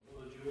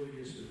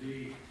Pleased to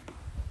be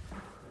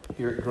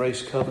here at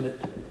Grace Covenant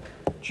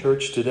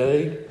Church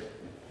today.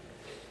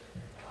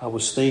 I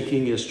was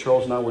thinking as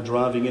Charles and I were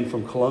driving in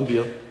from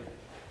Columbia,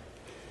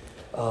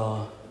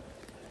 how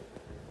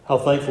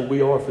thankful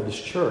we are for this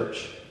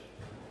church.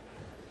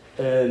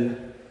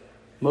 And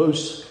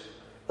most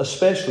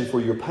especially for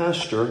your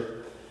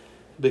pastor,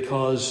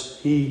 because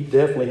he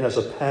definitely has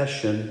a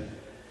passion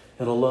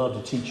and a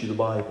love to teach you the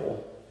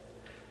Bible.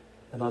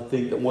 And I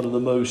think that one of the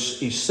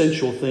most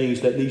essential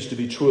things that needs to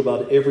be true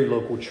about every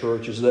local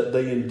church is that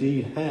they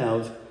indeed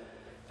have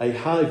a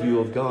high view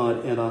of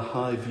God and a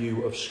high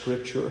view of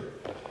Scripture.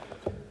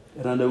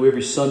 And I know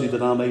every Sunday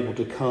that I'm able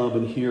to come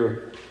and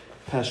hear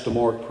Pastor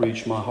Mark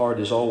preach, my heart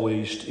is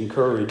always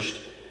encouraged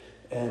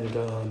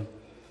and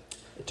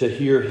to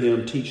hear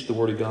him teach the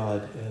Word of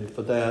God. And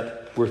for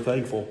that, we're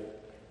thankful.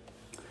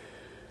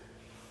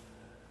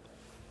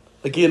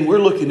 Again, we're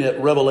looking at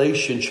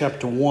Revelation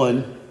chapter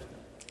 1.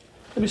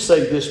 Let me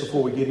say this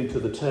before we get into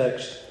the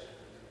text.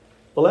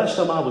 The last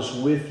time I was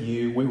with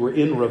you, we were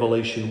in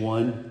Revelation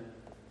 1.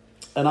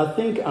 And I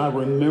think I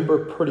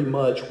remember pretty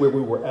much where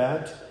we were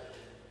at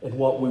and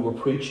what we were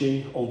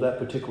preaching on that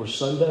particular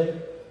Sunday.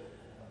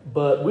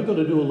 But we're going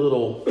to do a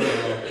little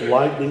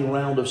lightning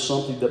round of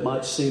something that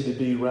might seem to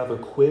be rather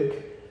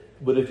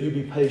quick. But if you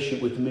be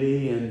patient with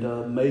me,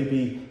 and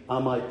maybe I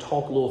might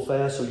talk a little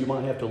fast, so you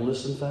might have to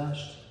listen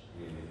fast.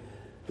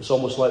 It's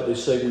almost like they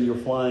say when you're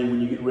flying, when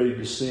you get ready to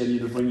descend, you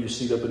need to bring your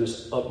seat up in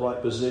this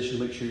upright position,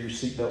 make sure your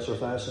seatbelts are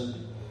fastened.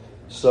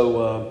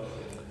 So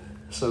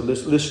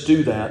let's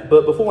do that.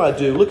 But before I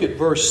do, look at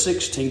verse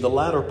 16, the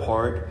latter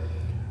part.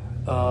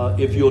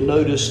 If you'll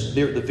notice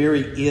there at the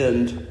very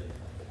end,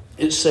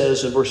 it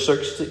says in verse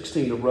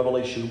 16 of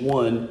Revelation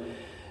 1,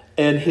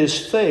 and his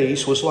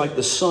face was like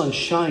the sun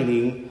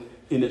shining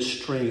in its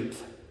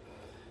strength.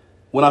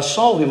 When I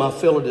saw him, I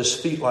fell at his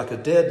feet like a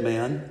dead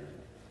man.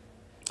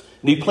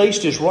 And he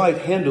placed his right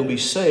hand on me,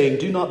 saying,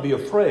 do not be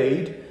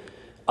afraid.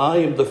 I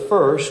am the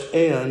first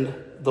and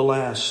the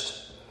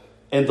last,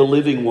 and the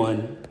living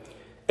one.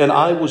 And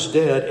I was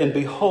dead, and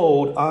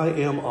behold, I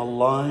am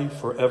alive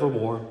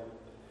forevermore.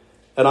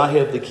 And I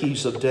have the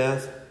keys of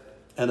death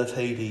and of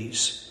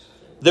Hades.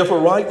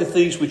 Therefore write the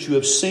things which you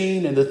have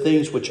seen, and the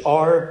things which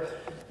are,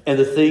 and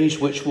the things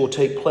which will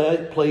take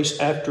place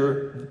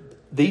after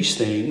these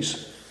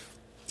things.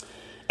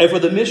 And for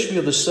the mystery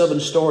of the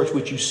 7 stars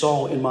which you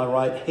saw in my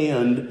right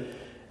hand,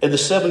 and the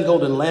 7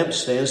 golden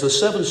lampstands, the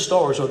 7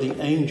 stars are the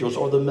angels,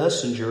 or the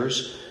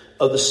messengers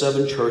of the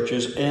 7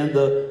 churches, and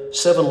the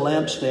 7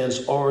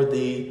 lampstands are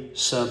the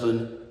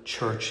 7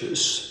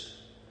 churches.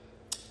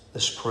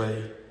 Let's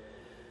pray.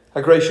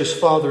 Our gracious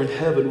Father in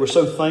heaven, we're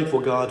so thankful,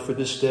 God, for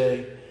this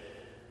day.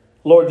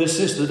 Lord, this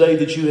is the day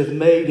that you have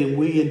made, and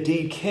we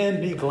indeed can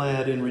be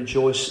glad and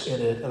rejoice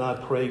in it. And I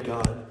pray,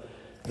 God,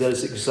 that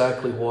is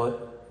exactly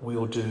what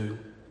we'll do.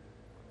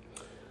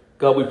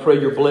 God, we pray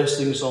your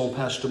blessings on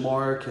Pastor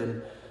Mark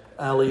and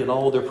Allie and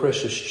all their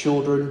precious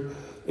children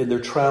in their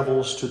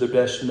travels to their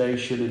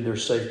destination and their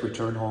safe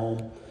return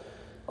home.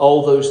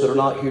 All those that are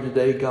not here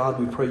today, God,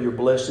 we pray your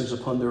blessings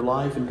upon their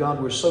life. And God,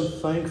 we're so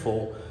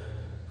thankful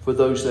for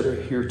those that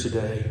are here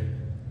today.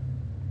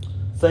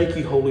 Thank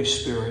you, Holy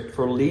Spirit,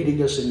 for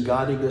leading us and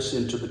guiding us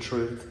into the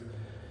truth.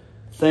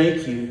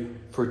 Thank you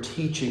for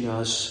teaching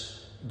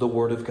us the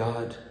Word of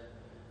God.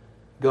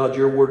 God,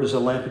 your Word is a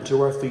lamp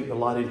unto our feet and a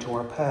light unto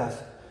our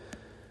path.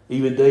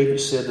 Even David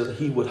said that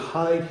he would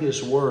hide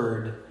his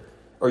word,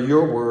 or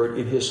your word,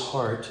 in his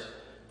heart,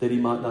 that he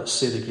might not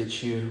sin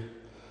against you.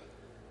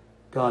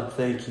 God,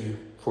 thank you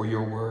for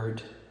your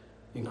word.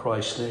 In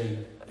Christ's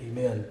name,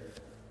 amen.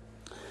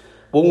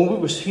 Well, when we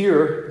was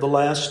here the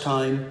last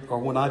time, or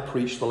when I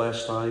preached the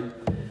last time,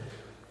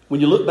 when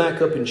you look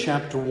back up in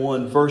chapter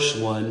 1, verse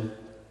 1,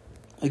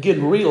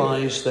 again,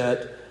 realize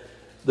that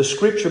the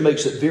Scripture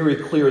makes it very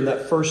clear in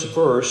that first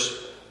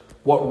verse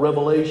what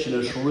Revelation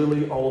is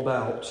really all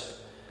about.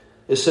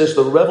 It says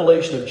the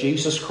revelation of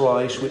Jesus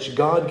Christ, which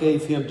God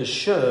gave him to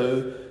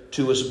show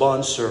to his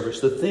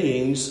bondservants, the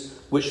things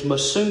which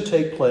must soon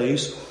take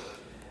place.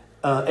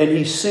 And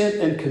he sent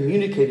and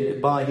communicated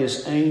it by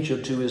his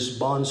angel to his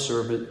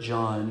bondservant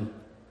John.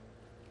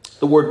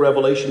 The word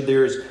revelation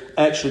there is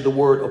actually the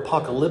word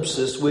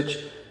apocalypsis,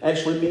 which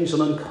actually means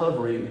an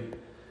uncovering,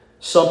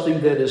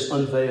 something that is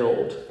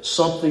unveiled,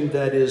 something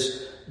that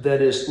is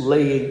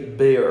laying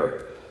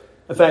bare.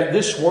 In fact,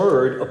 this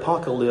word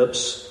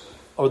apocalypse,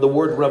 or the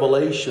word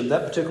revelation,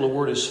 that particular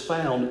word is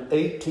found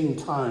 18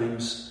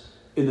 times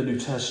in the New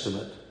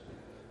Testament.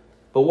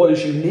 But what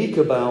is unique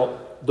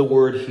about the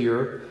word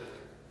here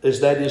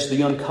is that is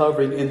the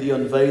uncovering and the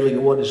unveiling.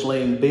 And what is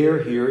laying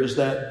bare here is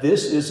that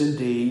this is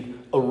indeed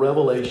a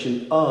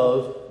revelation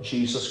of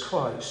Jesus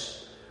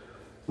Christ.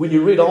 When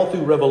you read all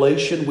through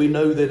Revelation, we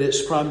know that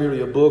it's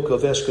primarily a book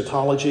of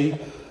eschatology,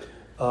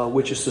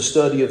 which is the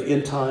study of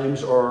end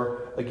times,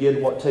 or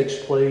again what takes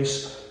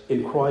place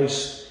in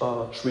Christ's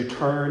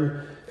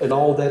return, and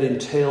all that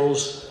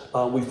entails.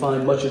 We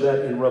find much of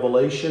that in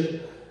Revelation.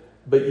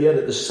 But yet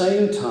at the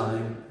same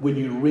time, when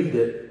you read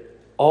it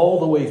all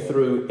the way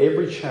through,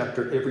 every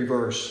chapter, every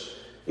verse,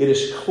 It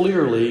is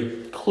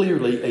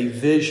clearly a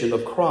vision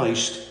of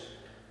Christ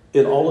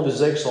in all of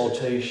his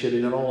exaltation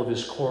and in all of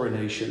his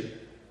coronation.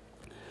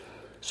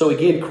 So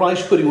again,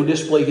 Christ putting on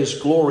display his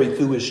glory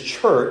through his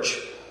church,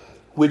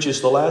 which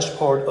is the last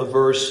part of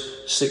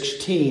verse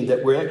 16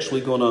 that we're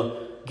actually going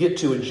to get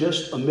to in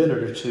just a minute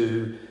or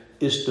two,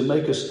 is to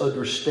make us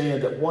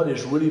understand that what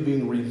is really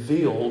being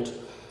revealed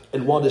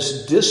and what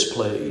is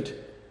displayed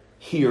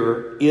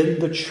here in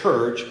the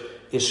church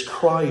is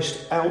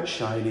Christ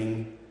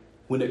outshining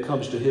when it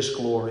comes to his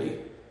glory,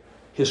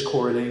 his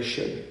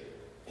coronation,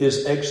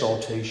 his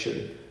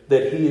exaltation,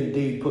 that he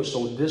indeed puts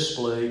on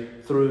display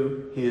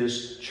through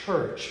his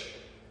church.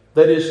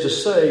 That is to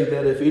say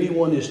that if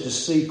anyone is to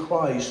see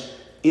Christ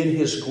in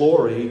his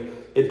glory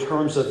in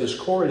terms of his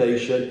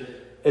coronation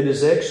and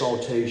his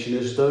exaltation,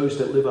 as those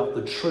that live out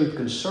the truth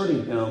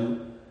concerning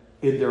him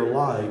in their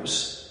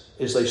lives,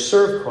 as they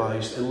serve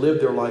Christ and live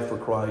their life for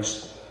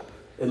Christ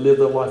and live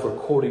their life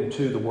according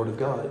to the Word of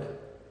God.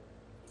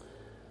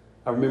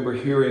 I remember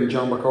hearing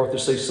John MacArthur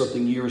say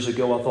something years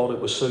ago. I thought it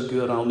was so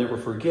good I'll never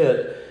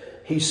forget.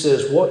 He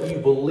says, what you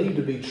believe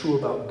to be true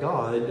about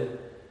God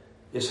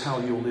is how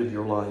you'll live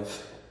your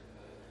life.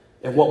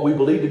 And what we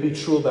believe to be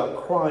true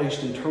about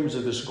Christ in terms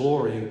of his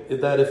glory,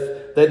 that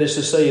is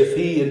to say, if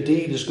he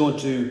indeed is going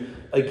to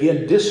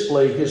again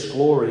display his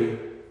glory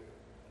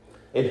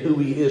and who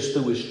he is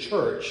through his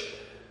church,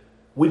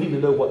 we need to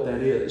know what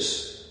that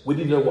is. We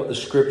need to know what the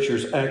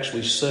scriptures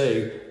actually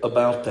say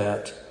about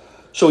that.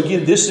 So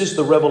again, this is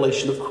the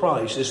revelation of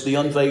Christ. It's the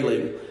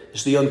unveiling.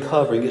 It's the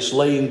uncovering. It's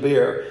laying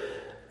bare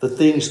the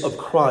things of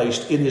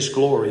Christ in his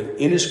glory,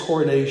 in his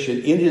coronation,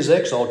 in his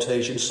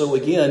exaltation. So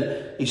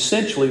again,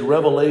 essentially,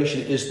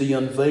 revelation is the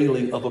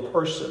unveiling of a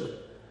person.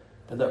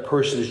 And that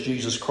person is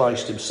Jesus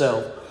Christ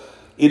himself.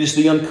 It is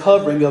the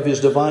uncovering of his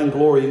divine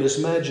glory and his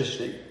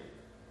majesty.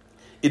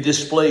 It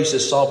displays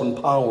his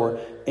sovereign power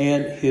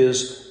and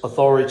his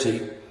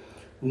authority.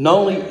 Not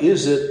only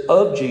is it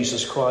of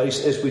Jesus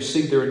Christ, as we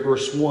see there in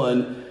verse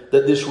 1,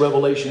 that this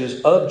revelation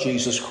is of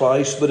Jesus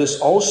Christ, but it's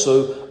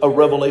also a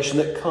revelation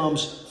that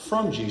comes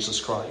from Jesus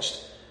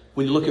Christ.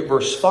 When you look at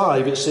verse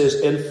 5, it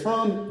says, and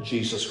from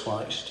Jesus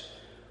Christ,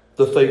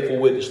 the faithful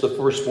witness, the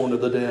firstborn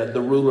of the dead,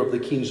 the ruler of the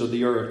kings of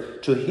the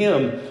earth, to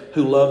him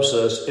who loves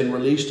us and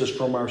released us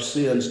from our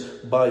sins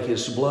by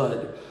his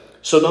blood.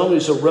 So not only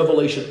is it a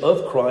revelation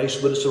of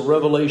Christ, but it's a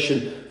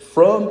revelation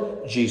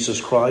from Jesus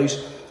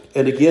Christ.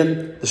 And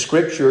again, the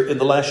scripture in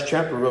the last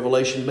chapter of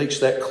Revelation makes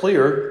that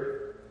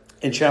clear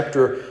in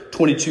chapter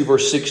 22,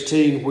 verse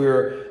 16,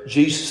 where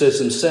Jesus says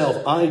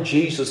himself, I,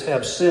 Jesus,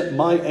 have sent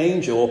my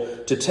angel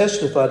to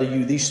testify to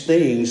you these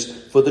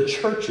things for the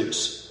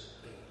churches.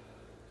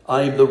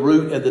 I am the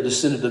root and the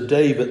descendant of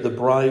David, the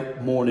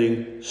bright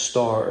morning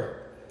star.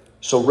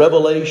 So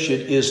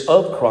revelation is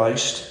of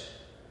Christ,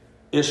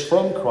 is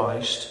from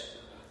Christ,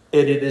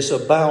 and it is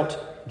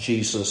about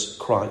Jesus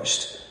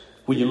Christ.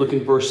 When you look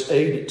in verse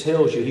 8, it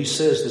tells you, he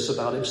says this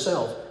about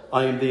himself.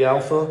 I am the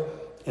Alpha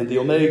and the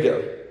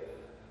Omega,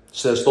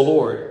 says the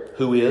Lord,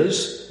 who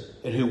is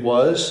and who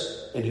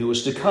was and who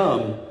is to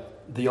come,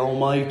 the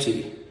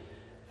Almighty.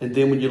 And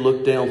then when you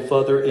look down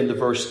further into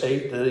verse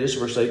 8, that is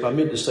verse 8, I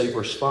meant to say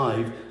verse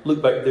 5.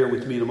 Look back there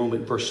with me in a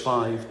moment, verse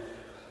 5.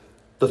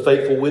 The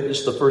faithful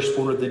witness, the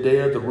firstborn of the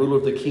dead, the ruler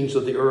of the kings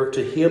of the earth,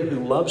 to him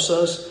who loves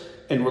us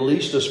and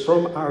released us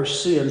from our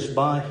sins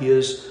by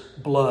his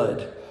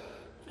blood.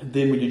 And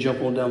then when you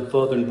jump on down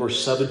further in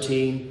verse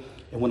 17,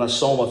 and when I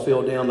saw him, I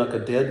fell down like a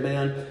dead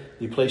man.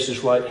 He placed his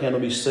right hand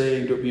on me,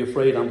 saying, don't be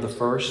afraid, I'm the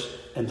first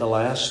and the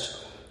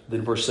last.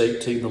 Then verse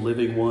 18, the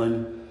living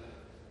one,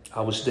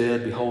 I was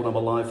dead, behold, I'm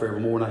alive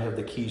forevermore, and I have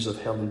the keys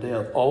of hell and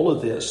death. All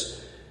of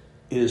this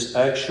is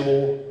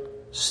actual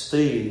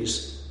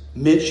things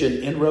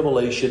mentioned in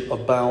Revelation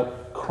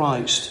about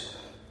Christ.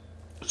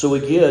 So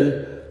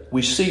again,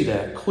 we see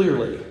that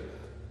clearly,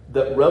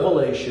 that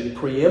Revelation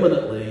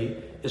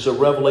preeminently is a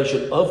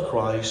revelation of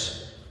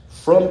Christ,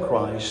 from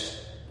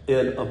Christ,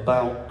 and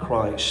about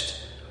Christ.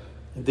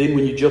 And then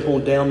when you jump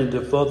on down into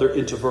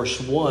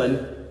verse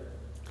 1,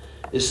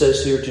 it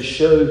says here to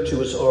show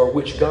to us, or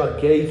which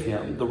God gave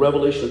him, the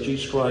revelation of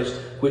Jesus Christ,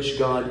 which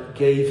God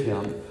gave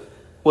him.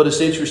 What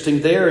is interesting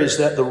there is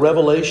that the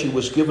revelation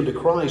was given to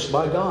Christ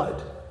by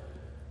God.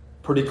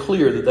 Pretty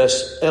clear that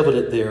that's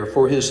evident there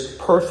for his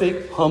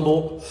perfect,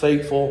 humble,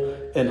 faithful,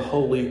 and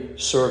holy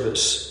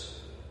service.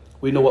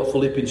 We know what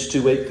Philippians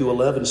 2, 8 through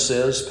 11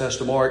 says.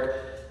 Pastor Mark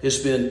has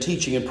been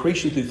teaching and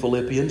preaching through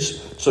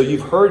Philippians, so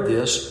you've heard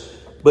this.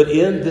 But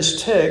in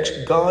this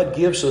text, God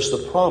gives us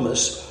the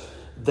promise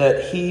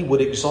that he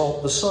would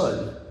exalt the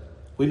Son.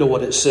 We know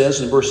what it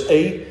says in verse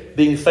 8.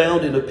 Being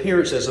found in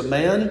appearance as a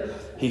man,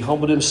 he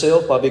humbled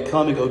himself by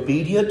becoming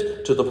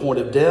obedient to the point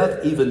of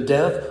death, even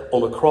death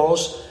on a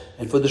cross.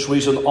 And for this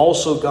reason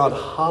also God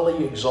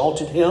highly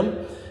exalted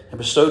him and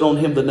bestowed on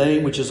him the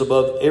name which is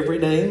above every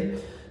name,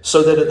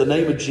 so that at the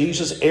name of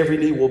Jesus every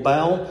knee will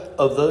bow,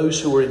 of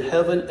those who are in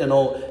heaven and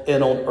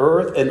on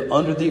earth and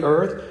under the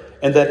earth,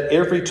 and that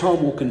every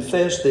tongue will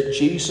confess that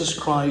Jesus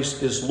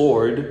Christ is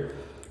Lord,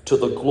 to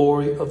the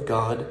glory of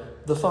God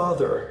the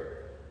Father.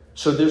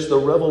 So there's the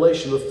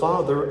revelation the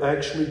Father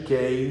actually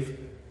gave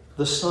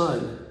the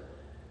Son.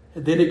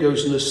 And then it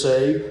goes on to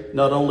say,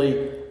 not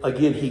only,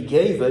 again, he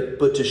gave it,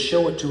 but to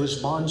show it to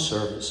his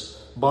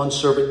bondservants.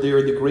 Bondservant there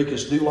in the Greek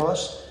is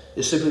doulos.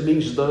 It simply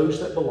means those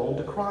that belong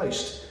to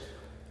Christ.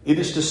 It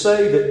is to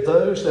say that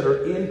those that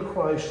are in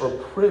Christ are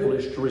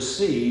privileged to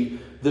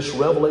receive this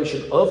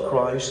revelation of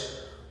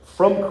Christ,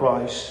 from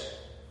Christ,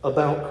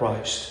 about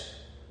Christ,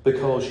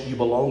 because you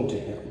belong to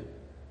him.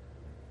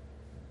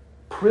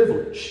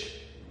 Privileged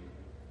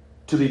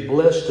to be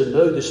blessed to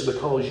know this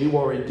because you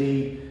are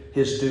indeed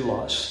his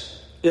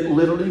doulos. It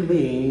literally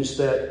means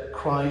that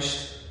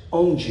Christ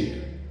owns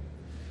you.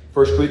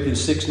 1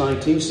 Corinthians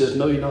 6:19 says,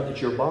 know ye not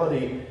that your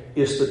body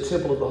is the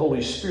temple of the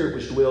Holy Spirit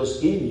which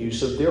dwells in you.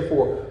 So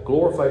therefore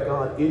glorify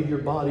God in your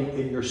body,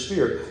 in your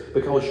spirit,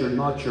 because you're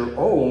not your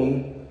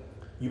own.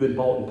 You've been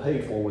bought and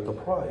paid for with a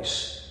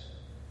price.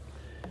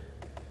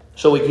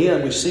 So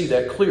again, we see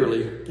that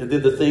clearly. And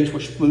then the things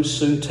which will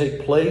soon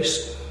take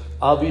place,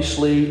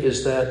 obviously,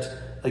 is that,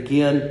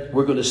 again,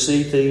 we're going to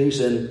see things,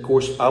 and of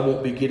course, I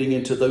won't be getting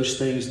into those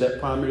things that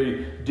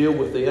primarily deal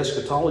with the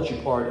eschatology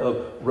part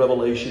of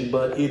Revelation,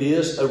 but it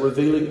is a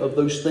revealing of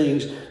those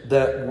things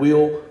that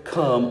will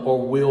come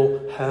or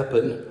will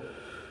happen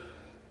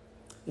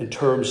in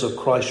terms of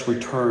Christ's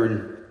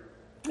return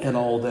and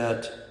all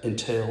that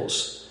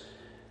entails.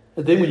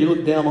 And then when you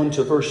look down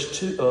onto verse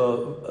 2,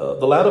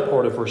 the latter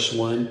part of verse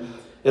 1,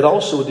 it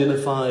also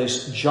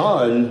identifies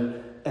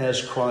John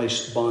as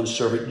Christ's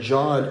bondservant,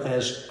 John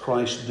as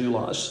Christ's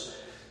doulos.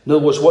 In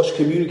other words, what's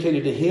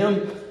communicated to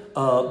him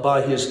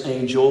by his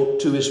angel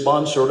to his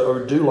bondservant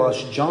or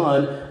doulos,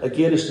 John,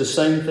 again, is the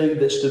same thing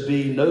that's to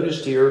be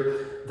noticed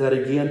here, that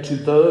again, to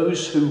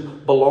those who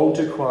belong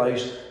to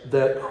Christ,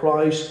 that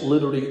Christ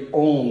literally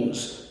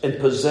owns and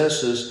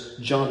possesses,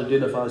 John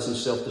identifies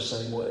himself the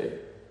same way.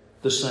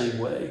 The same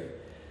way.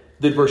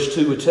 Then verse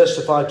 2 would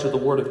testify to the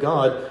word of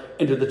God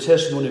and to the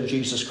testimony of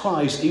Jesus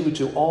Christ, even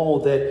to all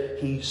that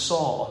he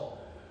saw.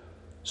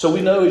 So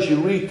we know as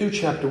you read through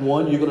chapter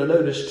 1, you're going to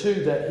notice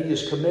too that he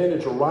is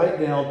commanded to write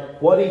down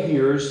what he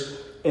hears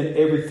and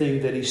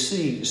everything that he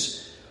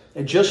sees.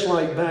 And just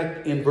like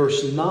back in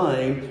verse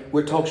 9,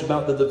 where it talks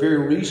about that the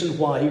very reason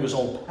why he was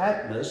on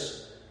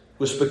Patmos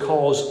was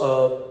because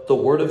of the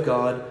word of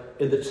God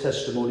and the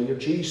testimony of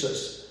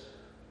Jesus.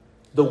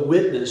 The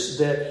witness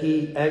that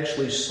he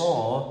actually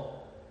saw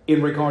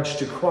in regards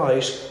to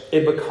Christ,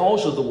 and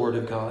because of the word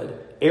of God,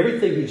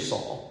 everything he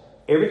saw,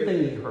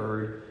 everything he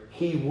heard,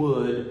 he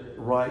would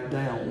write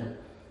down.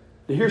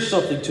 Now here's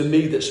something to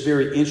me that's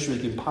very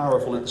interesting and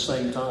powerful at the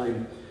same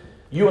time.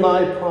 You and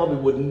I probably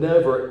would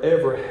never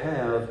ever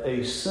have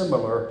a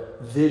similar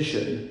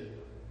vision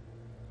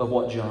of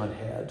what John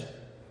had,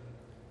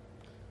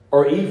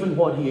 or even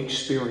what he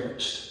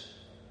experienced.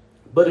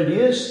 But it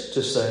is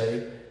to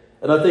say,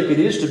 and I think it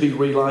is to be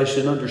realized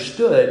and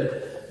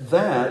understood,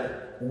 that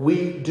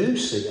we do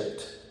see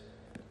it.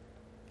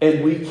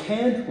 And we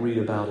can read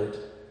about it.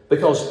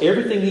 Because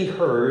everything he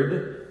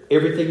heard,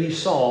 everything he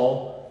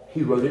saw,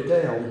 he wrote it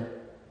down.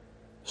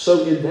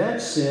 So in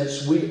that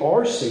sense, we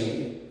are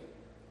seeing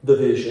the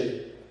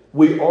vision.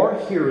 We are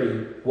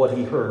hearing what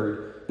he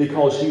heard,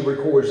 because he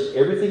records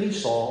everything he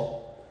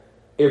saw,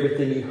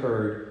 everything he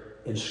heard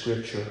in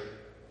Scripture.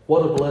 What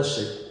a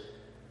blessing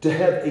to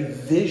have a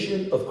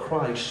vision of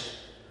Christ.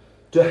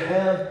 To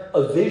have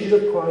a vision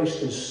of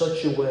Christ in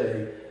such a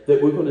way that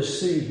we're going to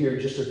see here in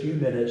just a few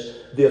minutes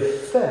the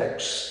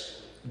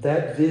effects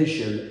that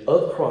vision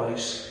of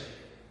Christ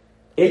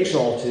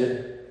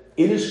exalted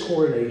in his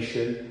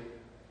coronation,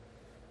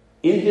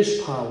 in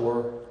his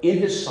power, in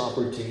his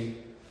sovereignty,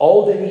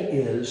 all that he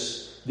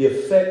is, the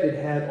effect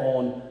it had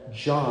on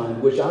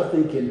John, which I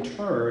think in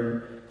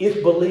turn,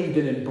 if believed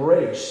and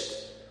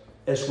embraced,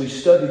 as we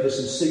study this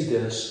and see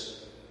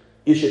this,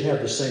 it should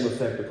have the same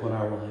effect upon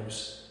our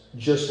lives.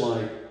 Just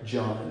like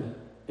John,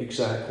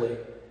 exactly.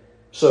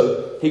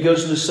 So he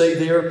goes on to say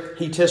there,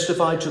 he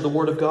testified to the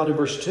word of God in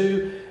verse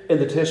 2 and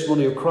the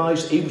testimony of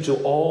Christ, even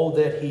to all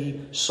that he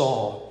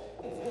saw.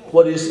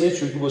 What is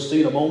interesting, we'll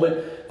see in a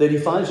moment, that he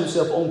finds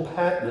himself on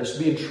Patmos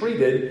being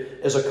treated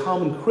as a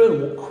common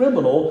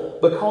criminal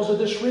because of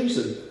this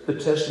reason, the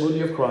testimony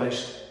of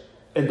Christ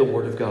and the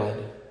word of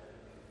God.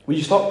 When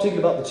you start thinking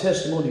about the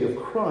testimony of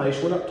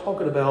Christ, we're not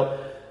talking about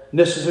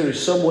necessarily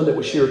someone that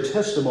would share a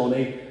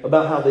testimony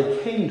about how they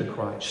came to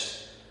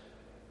Christ.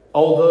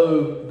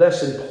 Although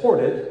that's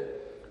important,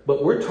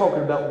 but we're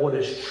talking about what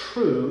is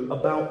true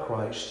about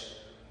Christ.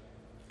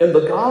 And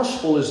the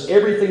gospel is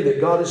everything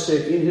that God has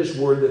said in his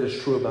word that is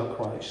true about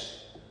Christ.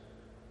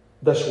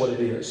 That's what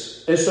it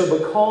is. And so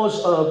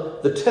because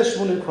of the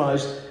testimony of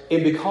Christ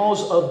and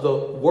because of the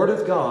word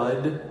of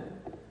God,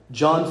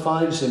 John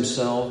finds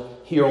himself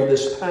here on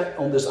this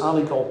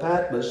island called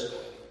Patmos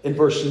in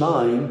verse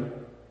 9,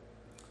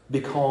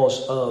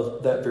 because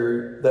of that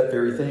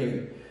very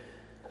thing.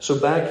 So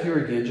back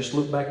here again, just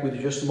look back with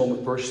you just a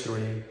moment, verse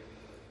 3.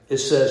 It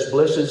says,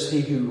 blessed is he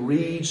who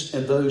reads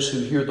and those who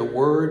hear the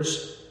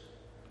words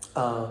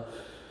of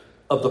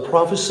the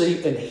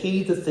prophecy and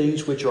heed the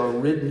things which are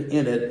written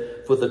in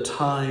it, for the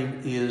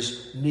time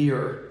is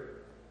near.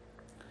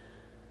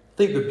 I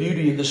think the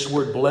beauty of this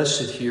word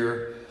blessed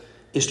here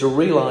is to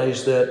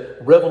realize that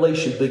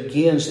Revelation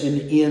begins and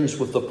ends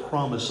with the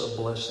promise of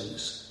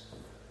blessings.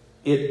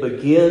 It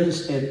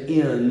begins and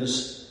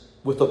ends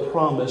with the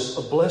promise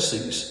of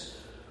blessings.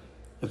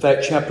 In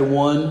fact, chapter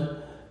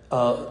 1,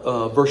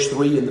 verse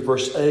 3 and the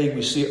verse A,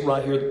 we see it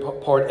right here,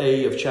 part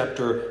A of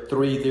chapter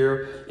 3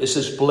 there. It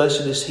says,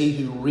 blessed is he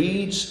who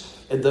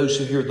reads and those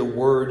who hear the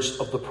words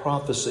of the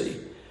prophecy.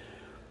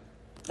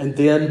 And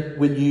then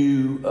when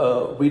you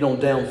read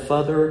on down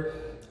further,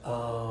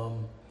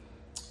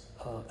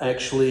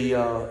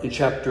 in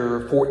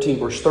chapter 14,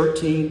 verse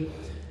 13,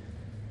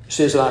 it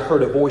says, I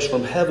heard a voice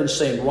from heaven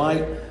saying,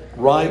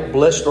 Right,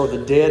 blessed are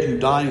the dead who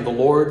die in the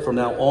Lord from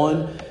now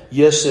on.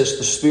 Yes, says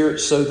the Spirit,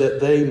 so that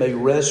they may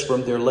rest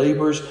from their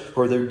labors,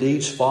 for their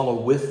deeds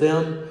follow with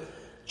them.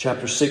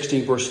 Chapter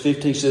 16, verse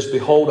 15 says,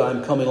 Behold, I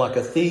am coming like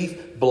a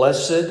thief.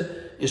 Blessed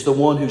is the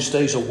one who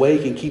stays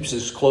awake and keeps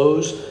his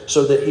clothes,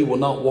 so that he will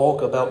not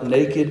walk about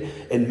naked,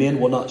 and men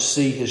will not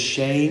see his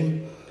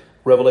shame.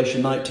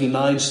 Revelation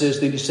 19:9 says,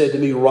 Then he said to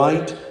me,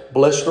 Write,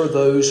 blessed are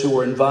those who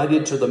are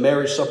invited to the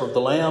marriage supper of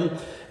the Lamb.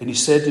 And he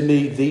said to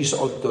me, These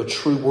are the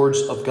true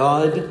words of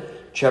God.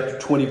 Chapter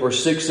 20,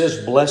 verse 6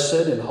 says,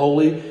 Blessed and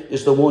holy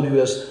is the one who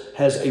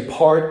has a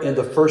part in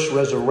the first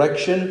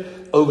resurrection.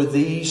 Over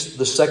these,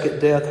 the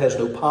second death has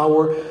no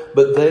power,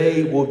 but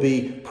they will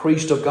be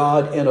priests of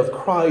God and of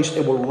Christ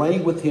and will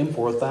reign with him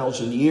for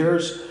 1,000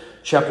 years.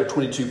 Chapter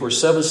 22, verse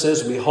 7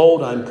 says,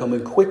 Behold, I am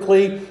coming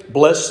quickly.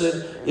 Blessed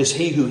is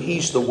he who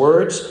heeds the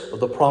words of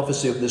the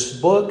prophecy of this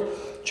book.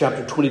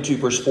 Chapter 22,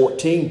 verse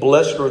 14,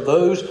 Blessed are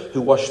those who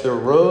wash their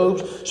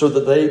robes, so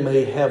that they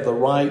may have the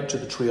right to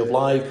the tree of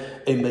life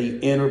and may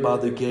enter by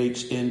the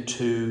gates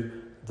into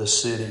the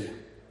city.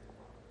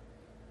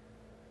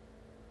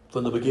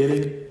 From the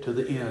beginning to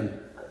the end,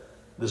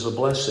 there's a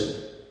blessing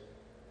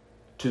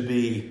to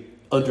be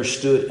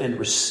understood and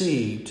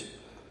received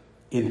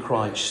in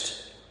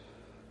Christ.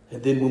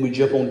 And then when we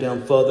jump on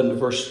down further into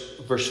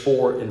verse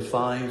 4 and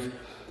 5,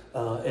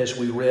 as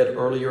we read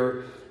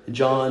earlier,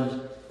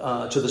 John,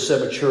 to the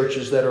 7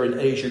 churches that are in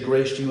Asia,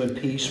 grace to you and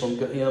peace from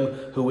him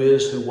who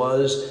is, who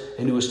was,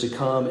 and who is to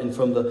come, and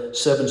from the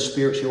 7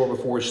 spirits who are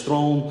before his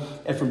throne,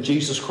 and from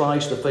Jesus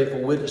Christ, the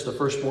faithful witness, the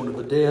firstborn of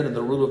the dead, and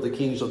the ruler of the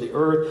kings of the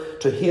earth,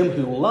 to him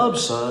who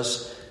loves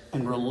us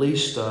and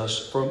released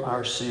us from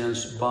our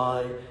sins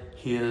by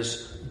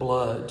his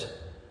blood.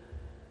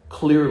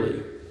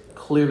 Clearly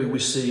we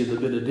see in the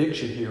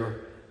benediction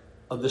here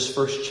of this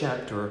first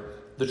chapter,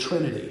 the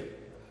Trinity,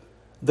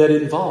 that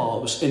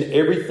involves in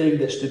everything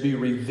that's to be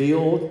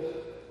revealed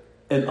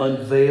and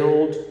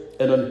unveiled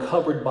and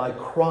uncovered by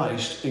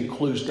Christ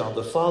includes God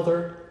the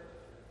Father,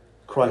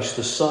 Christ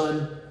the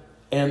Son,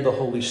 and the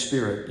Holy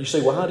Spirit. You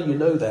say, well, how do you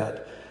know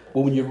that?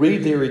 Well, when you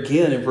read there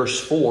again in verse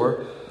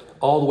 4,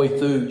 all the way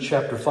through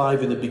chapter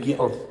 5 in the begin,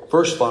 or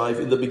verse 5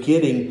 in the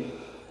beginning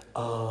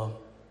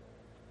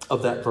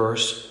of that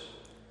verse,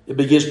 it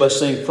begins by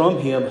saying, from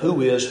him who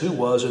is, who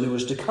was, and who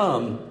is to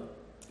come.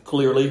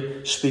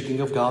 Clearly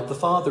speaking of God the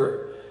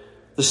Father.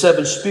 The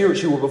 7 spirits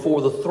who were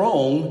before the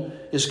throne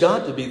is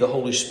got to be the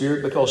Holy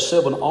Spirit, because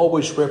 7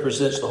 always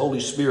represents the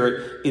Holy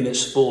Spirit in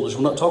its fullness.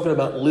 We're not talking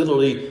about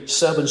literally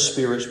 7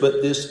 spirits,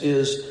 but this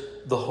is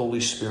the Holy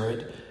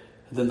Spirit.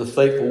 And then the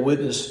faithful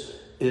witness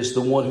is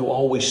the one who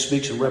always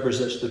speaks and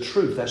represents the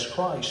truth. That's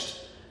Christ.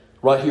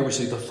 Right here we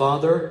see the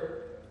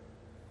Father,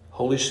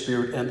 Holy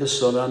Spirit, and the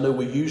Son. I know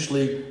we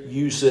usually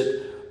use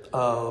it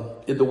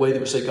in the way that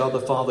we say God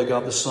the Father,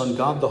 God the Son,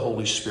 God the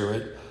Holy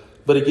Spirit.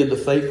 But again, the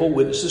faithful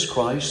witness is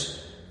Christ.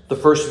 The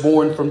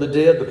firstborn from the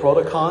dead, the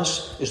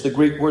protokos, is the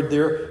Greek word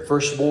there.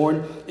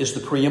 Firstborn is the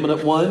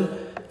preeminent one.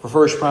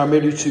 Refers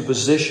primarily to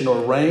position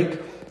or rank,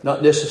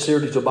 not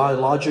necessarily to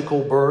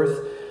biological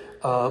birth,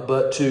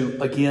 but to,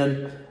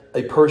 again,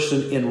 a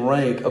person in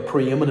rank, a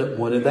preeminent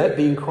one, and that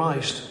being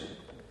Christ.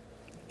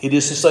 It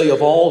is to say,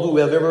 of all who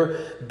have ever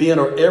been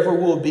or ever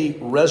will be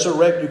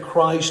resurrected,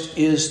 Christ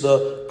is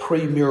the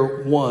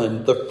premier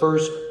one, the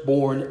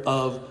firstborn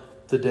of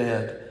the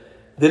dead.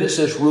 Then it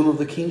says, ruler of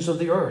the kings of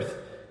the earth.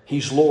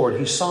 He's Lord.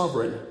 He's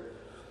sovereign.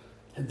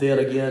 And then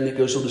again, it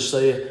goes on to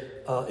say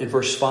in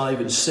verse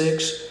 5 and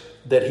 6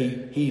 that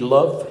he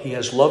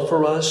has love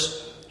for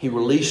us. He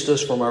released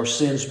us from our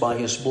sins by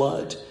his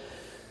blood.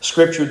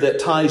 Scripture that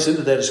ties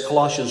into that is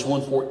Colossians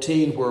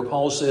 1:14, where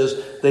Paul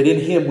says that in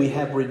him we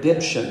have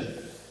redemption,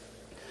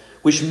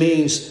 which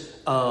means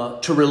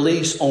to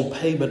release on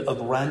payment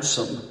of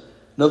ransom.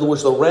 In other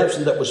words, the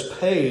ransom that was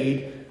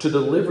paid to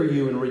deliver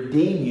you and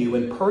redeem you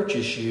and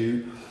purchase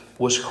you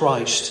was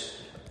Christ.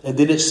 And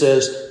then it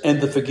says,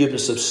 and the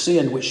forgiveness of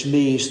sin, which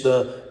means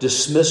the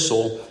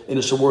dismissal, and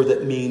it's a word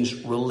that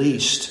means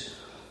released.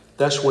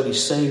 That's what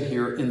he's saying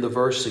here in the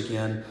verse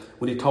again,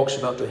 when he talks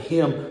about to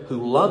him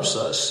who loves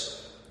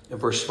us, in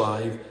verse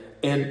 5,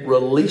 and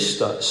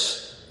released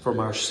us from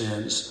our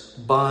sins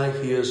by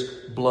his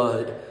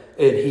blood.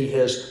 And he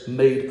has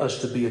made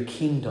us to be a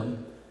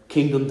kingdom.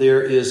 Kingdom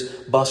there is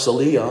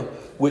basileia,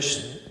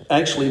 which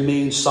actually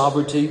means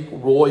sovereignty,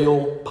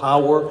 royal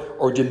power,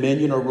 or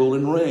dominion, or rule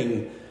and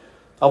reign.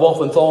 I've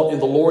often thought in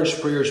the Lord's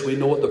Prayer, as we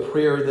know it, the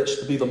prayer that's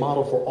to be the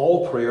model for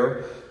all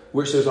prayer,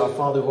 which says, Our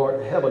Father who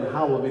art in heaven,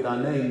 hallowed be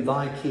thy name,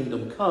 thy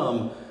kingdom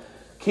come.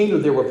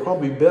 Kingdom there were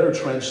probably better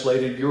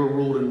translated, your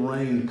rule and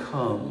reign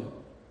come.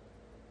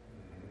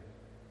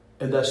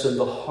 And that's in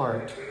the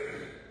heart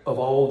of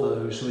all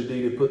those who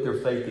indeed have put their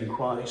faith in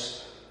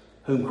Christ,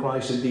 whom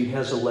Christ indeed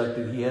has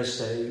elected, he has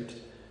saved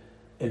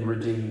and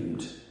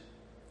redeemed.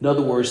 In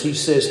other words, he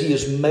says he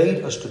has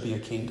made us to be a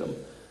kingdom.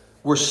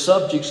 We're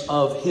subjects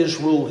of his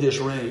rule, his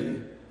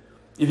reign.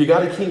 If you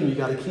got a kingdom, you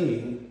got a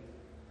king.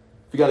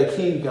 If you got a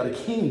king, you got a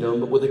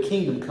kingdom. But with the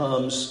kingdom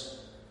comes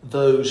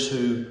those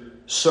who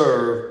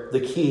serve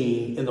the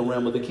king in the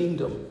realm of the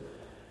kingdom.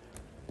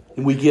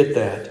 And we get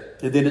that.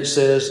 And then it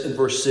says in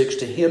verse 6,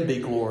 to him be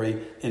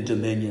glory and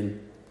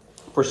dominion.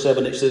 Verse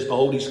 7, it says,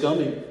 behold, he's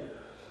coming. In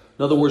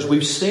other words,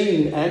 we've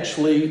seen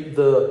actually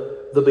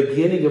the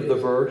beginning of the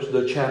verse,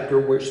 the chapter,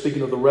 where it's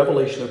speaking of the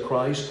revelation of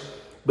Christ.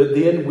 But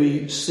then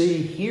we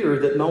see here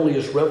that not only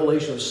is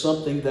revelation of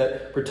something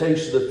that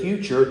pertains to the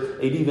future,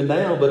 and even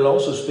now, but it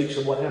also speaks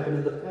of what happened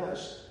in the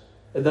past.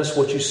 And that's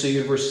what you see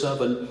in verse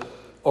 7,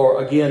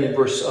 or again in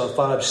verse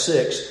 5,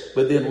 6,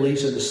 but then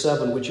leads into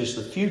 7, which is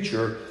the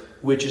future,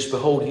 which is,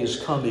 behold, he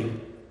is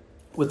coming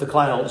with the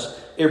clouds.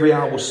 Every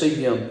eye will see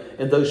him,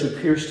 and those who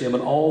pierced him,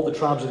 and all the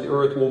tribes of the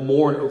earth will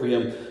mourn over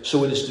him.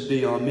 So it is to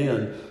be.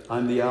 Amen.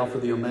 I'm the Alpha,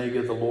 the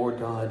Omega, the Lord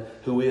God,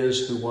 who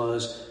is, who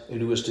was, and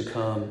who is to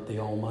come, the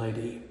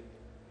Almighty.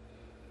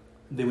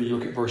 Then when you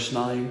look at verse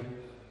 9,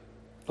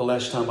 the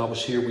last time I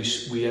was here,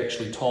 we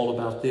actually taught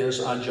about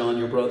this. I, John,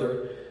 your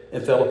brother,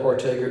 and fellow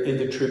partaker in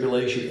the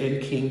tribulation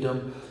and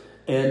kingdom,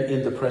 and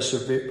in the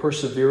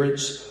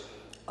perseverance,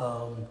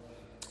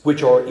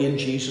 which are in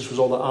Jesus, was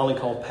on the island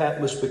called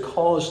Patmos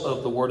because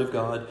of the word of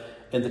God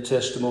and the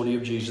testimony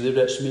of Jesus. There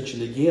that's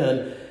mentioned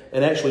again.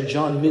 And actually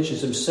John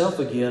mentions himself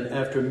again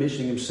after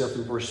mentioning himself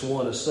in verse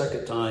 1 a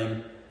second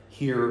time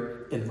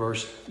here in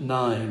verse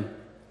 9.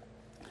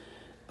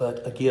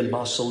 But again,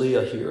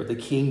 Basileia here, the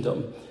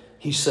kingdom.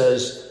 He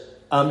says,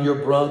 I'm your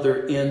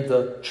brother in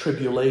the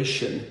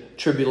tribulation.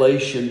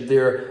 Tribulation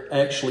there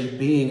actually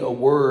being a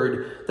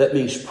word that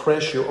means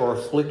pressure or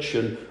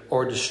affliction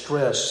or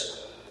distress.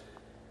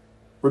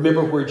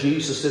 Remember where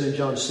Jesus said in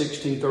John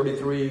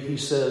 16:33, he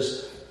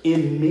says,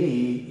 in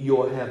me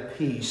you'll have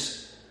peace.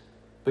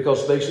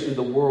 Because basically in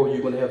the world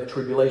you're going to have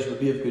tribulation, but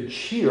be of good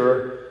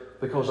cheer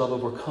because I've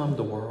overcome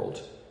the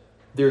world.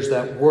 There's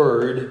that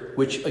word,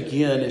 which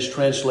again is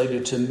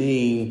translated to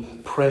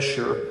mean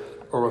pressure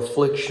or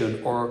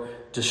affliction or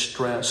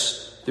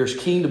distress. There's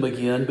kingdom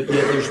again, but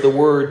yet there's the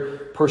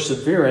word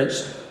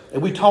perseverance.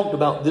 And we talked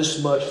about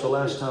this much the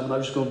last time, and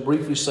I'm just going to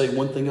briefly say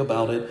one thing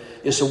about it.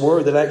 It's a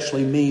word that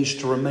actually means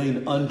to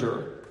remain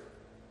under,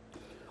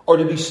 or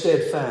to be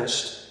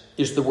steadfast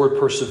is the word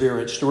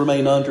perseverance, to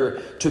remain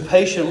under, to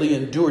patiently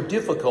endure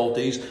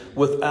difficulties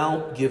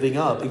without giving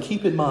up. And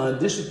keep in mind,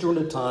 this is during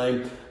a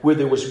time where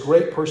there was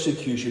great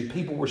persecution.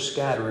 People were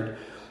scattered.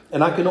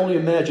 And I can only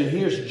imagine,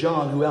 here's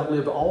John, who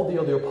outlived all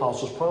the other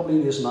apostles, probably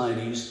in his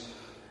 90s,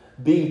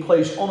 being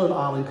placed on an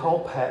island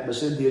called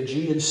Patmos in the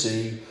Aegean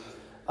Sea.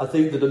 I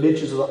think the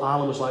dimensions of the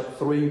island was like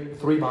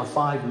 3 by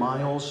 5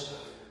 miles.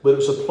 But it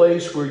was a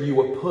place where you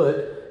were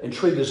put and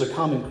treated as a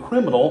common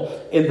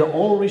criminal. And the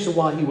only reason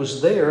why he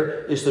was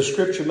there is the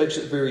scripture makes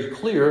it very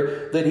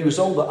clear that he was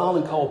on the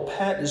island called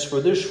Patmos for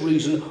this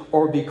reason,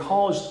 or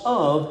because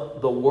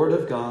of the word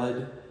of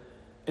God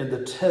and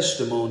the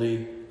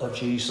testimony of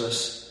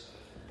Jesus.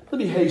 Let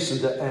me hasten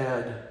to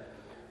add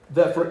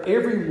that for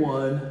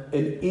everyone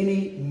and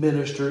any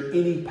minister,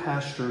 any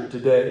pastor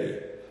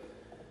today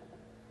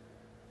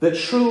that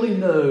truly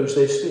knows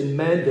that it's been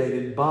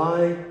mandated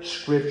by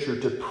Scripture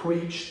to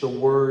preach the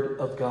Word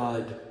of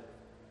God,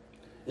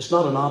 it's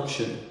not an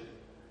option.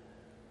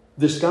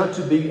 There's got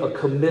to be a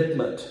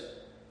commitment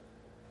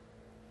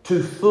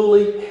to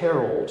fully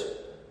herald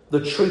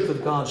the truth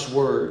of God's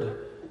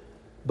Word.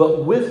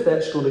 But with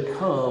that's going to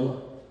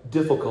come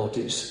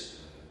difficulties.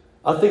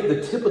 I think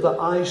the tip of the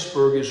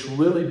iceberg is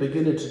really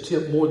beginning to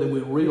tip more than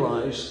we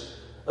realize,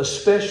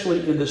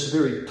 especially in this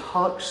very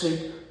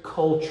toxic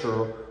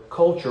culture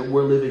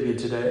we're living in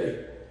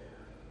today.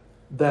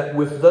 That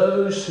with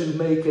those who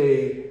make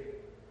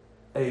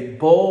a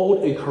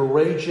bold and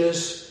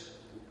courageous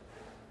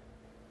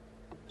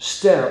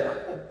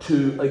step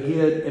to,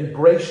 again,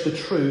 embrace the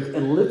truth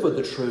and live with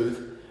the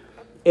truth,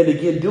 and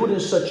again, do it in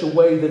such a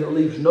way that it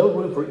leaves no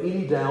room for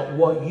any doubt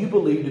what you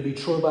believe to be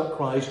true about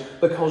Christ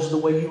because of the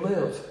way you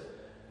live.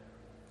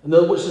 In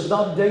other words, it's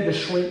not a day to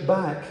shrink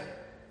back.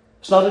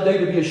 It's not a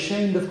day to be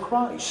ashamed of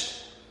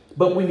Christ.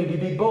 But we need to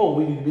be bold.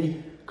 We need to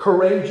be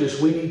courageous.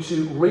 We need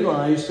to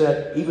realize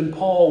that even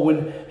Paul,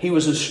 when he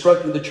was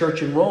instructing the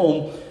church in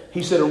Rome,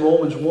 he said in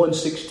Romans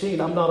 1:16,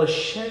 I'm not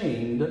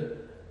ashamed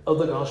of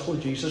the gospel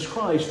of Jesus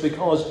Christ,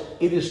 because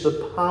it is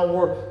the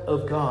power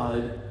of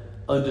God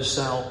unto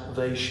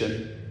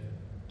salvation.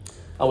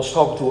 I was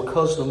talking to a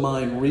cousin of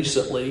mine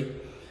recently,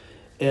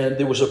 and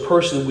there was a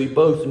person we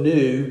both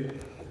knew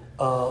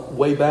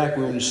way back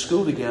we were in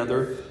school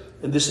together,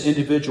 and this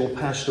individual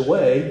passed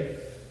away.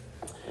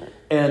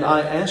 And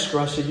I asked her,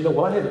 I said,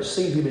 well, I haven't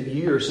seen him in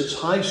years since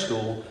high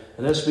school,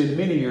 and that's been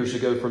many years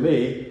ago for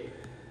me.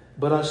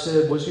 But I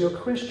said, was he a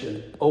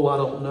Christian? Oh, I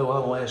don't know. I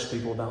don't ask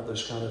people about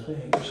those kind of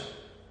things.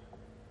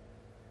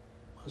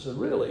 I said,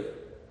 really?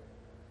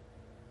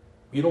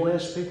 You don't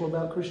ask people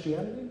about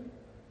Christianity?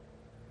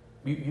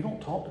 You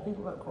don't talk to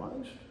people about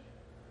Christ?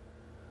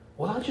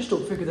 Well, I just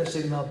don't figure that's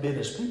any of my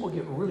business. People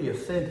get really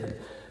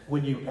offended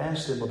when you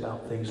ask them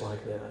about things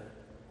like that.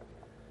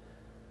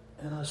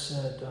 And I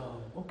said,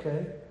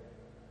 okay.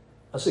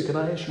 I said, can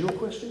I ask you a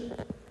question?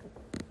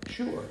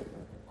 Sure.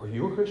 Are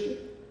you a Christian?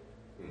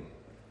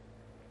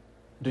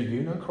 Do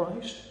you know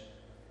Christ?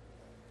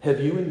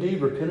 Have you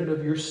indeed repented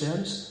of your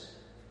sins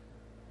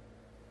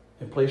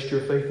and placed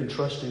your faith and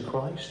trust in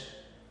Christ?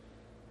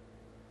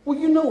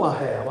 Well, I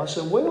have. I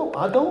said, well,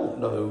 I don't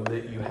know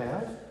that you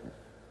have.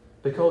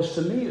 Because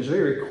to me, it's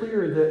very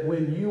clear that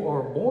when you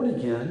are born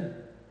again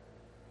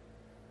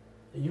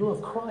and you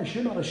love Christ,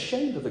 you're not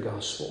ashamed of the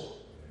gospel.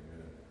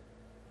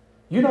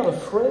 You're not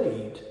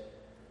afraid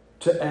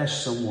to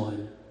ask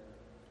someone,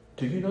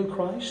 do you know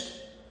Christ?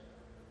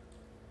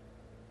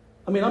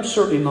 I mean, I'm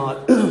certainly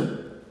not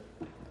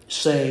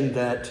saying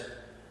that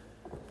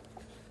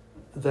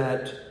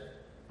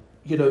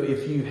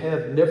if you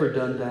have never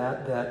done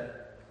that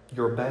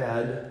you're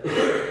bad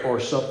or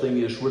something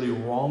is really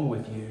wrong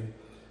with you.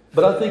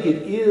 But I think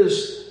it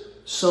is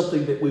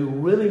something that we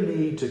really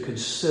need to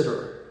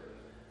consider.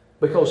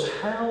 Because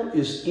how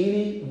is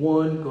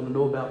anyone going to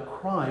know about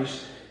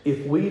Christ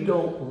if we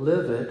don't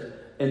live it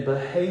and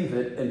behave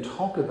it and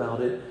talk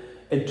about it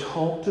and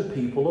talk to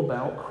people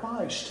about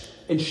Christ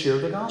and share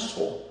the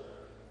gospel?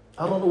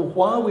 I don't know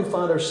why we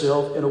find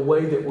ourselves in a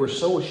way that we're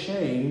so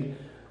ashamed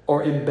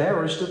or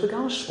embarrassed of the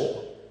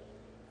gospel.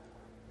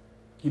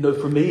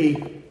 For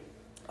me,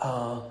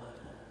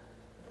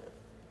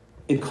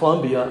 in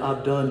Columbia,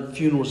 I've done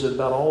funerals at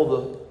about all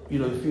the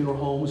funeral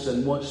homes,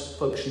 and once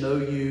folks know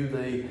you,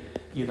 they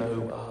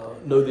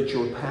know that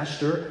you're a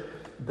pastor,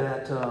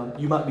 that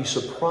you might be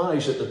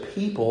surprised at the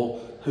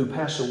people who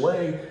pass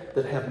away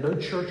that have no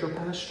church or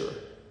pastor,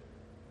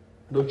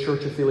 no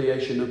church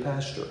affiliation, no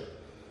pastor.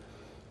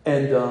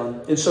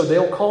 And so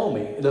they'll call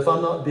me, and if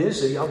I'm not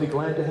busy, I'll be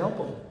glad to help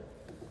them.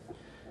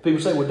 People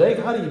say, well, Dave,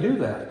 how do you do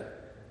that?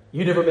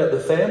 You never met the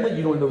family,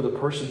 you don't know the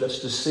person that's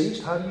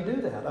deceased, how do you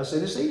do that? I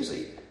said, it's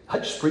easy. I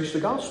just preach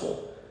the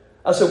gospel.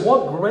 I said,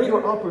 what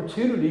greater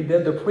opportunity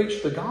than to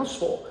preach the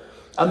gospel?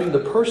 I mean, the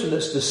person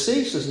that's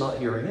deceased is not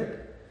hearing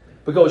it.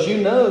 Because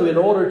in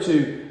order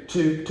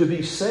to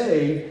be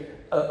saved,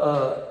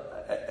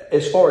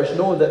 as far as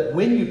knowing that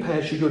when you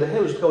pass, you go to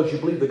heaven, is because you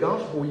believe the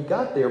gospel when you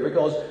got there.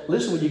 Because,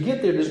 listen, when you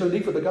get there, there's no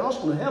need for the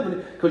gospel in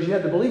heaven because you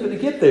have to believe it to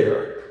get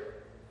there.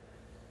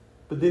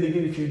 But then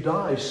again, if you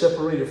die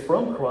separated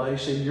from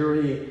Christ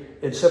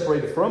and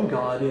separated from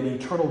God in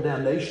eternal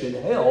damnation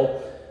in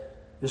hell,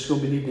 it's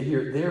going to be need to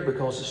hear it there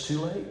because it's too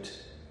late.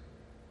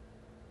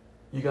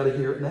 You got to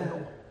hear it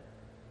now.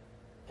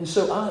 And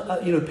so,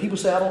 people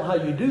say, I don't know how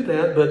you do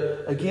that.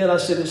 But again, I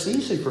said, it's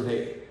easy for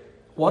me.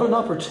 What an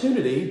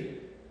opportunity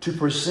to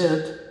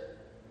present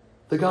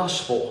the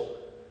gospel,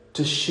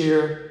 to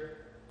share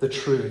the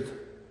truth.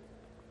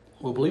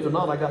 Well, believe it or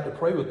not, I got to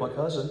pray with my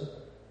cousin.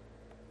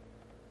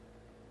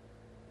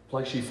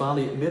 Like she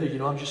finally admitted,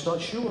 I'm just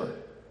not sure.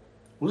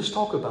 Well, let's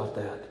talk about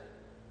that.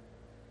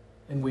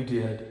 And we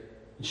did.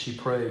 And she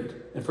prayed.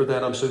 And for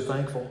that, I'm so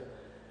thankful.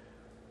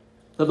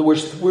 In other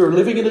words, we're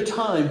living in a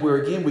time where,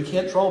 again, we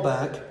can't draw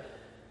back.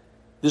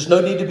 There's no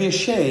need to be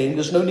ashamed.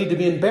 There's no need to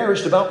be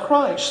embarrassed about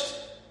Christ.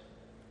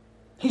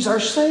 He's our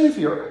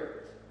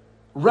Savior.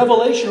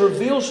 Revelation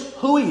reveals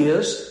who He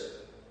is,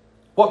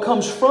 what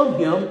comes from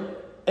Him,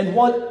 and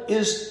what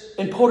is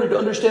important to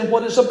understand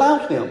what is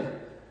about Him.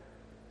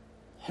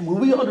 And when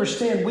we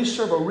understand we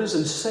serve a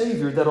risen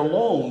Savior that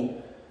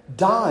alone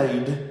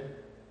died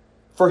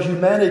for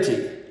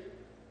humanity,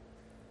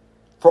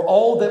 for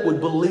all that would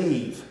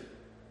believe,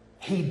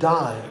 He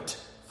died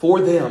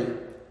for them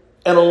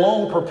and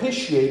alone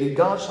propitiated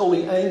God's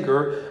holy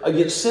anger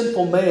against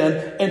sinful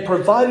man and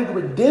provided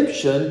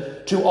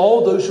redemption to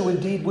all those who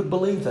indeed would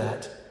believe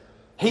that.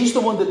 He's the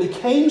one that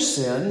became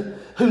sin,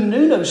 who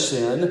knew no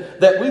sin,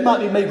 that we might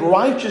be made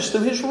righteous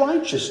through His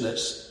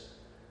righteousness.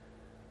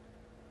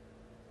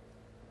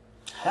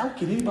 How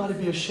can anybody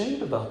be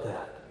ashamed about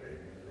that?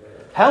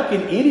 How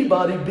can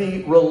anybody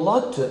be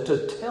reluctant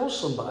to tell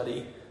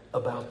somebody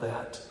about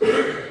that?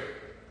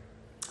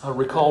 I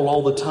recall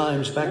all the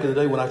times back in the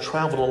day when I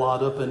traveled a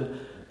lot up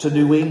to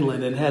New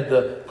England and had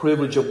the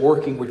privilege of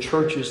working with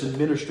churches and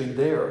ministering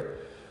there.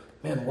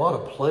 Man, what a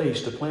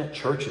place to plant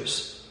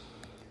churches.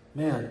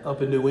 Man,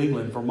 up in New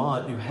England,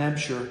 Vermont, New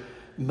Hampshire,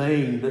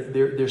 Maine,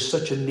 there's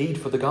such a need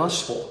for the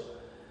gospel.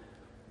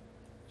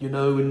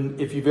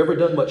 And if you've ever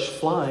done much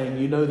flying,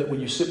 you know that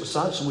when you sit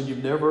beside someone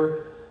you've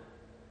never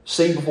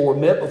seen before,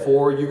 met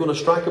before, you're going to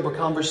strike up a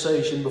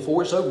conversation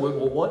before it's over with.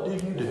 Well, what do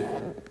you do?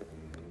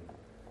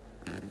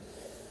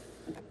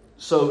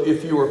 So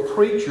if you're a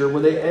preacher,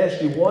 when they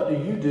ask you, what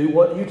do?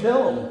 What do you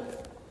tell them?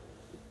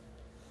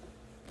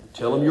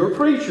 Tell them you're a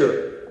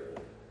preacher.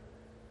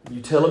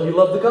 You tell them you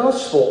love the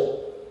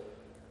gospel.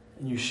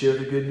 And you share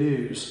the good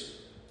news.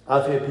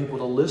 I've had people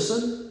to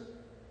listen,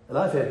 and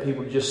I've had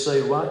people to just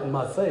say right in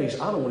my face,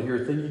 I don't want to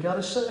hear a thing you got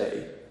to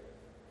say.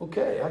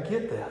 Okay, I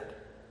get that.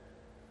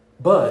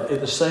 But at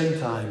the same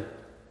time,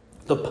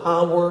 the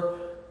power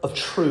of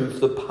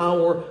truth, the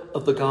power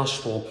of the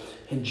gospel.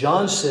 And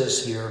John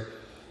says here,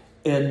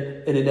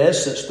 and in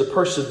essence, the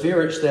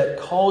perseverance that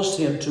caused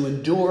him to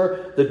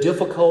endure the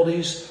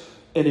difficulties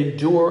and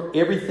endure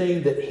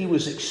everything that he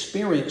was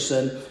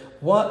experiencing.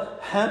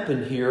 What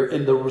happened here,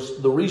 and the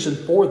reason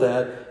for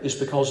that is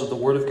because of the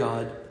Word of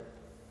God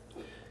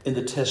and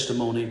the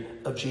testimony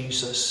of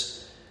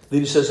Jesus.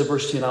 Then he says in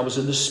verse 10, I was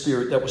in the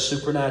Spirit. That was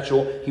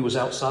supernatural. He was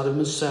outside of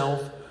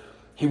himself.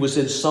 He was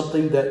in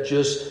something that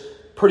just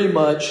pretty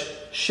much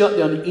shut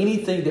down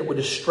anything that would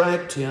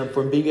distract him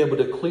from being able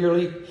to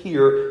clearly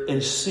hear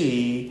and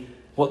see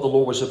what the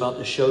Lord was about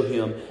to show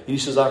him. And he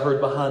says, I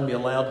heard behind me a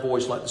loud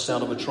voice like the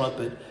sound of a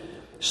trumpet,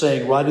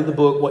 saying, write in the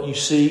book what you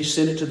see,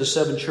 send it to the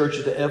 7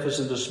 churches, to Ephesus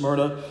and to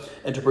Smyrna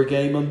and to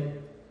Pergamum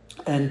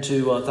and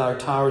to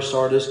Thyatira,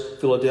 Sardis,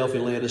 Philadelphia,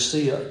 and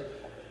Laodicea.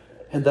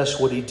 And that's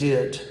what he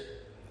did.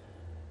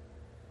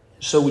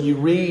 So when you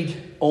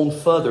read on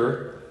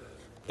further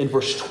in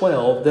verse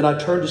 12, then I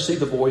turned to see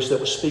the voice that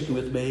was speaking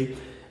with me.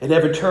 And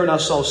having turned, I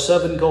saw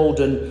 7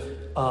 golden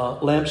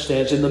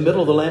lampstands. In the middle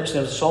of the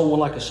lampstands, I saw one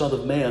like a son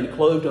of man,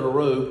 clothed in a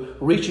robe,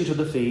 reaching to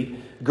the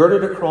feet.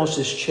 Girded across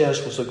his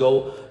chest was a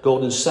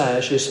golden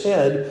sash. His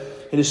head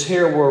and his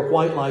hair were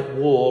white like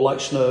wool, like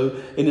snow,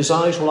 and his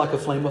eyes were like a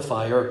flame of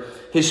fire.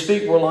 His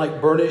feet were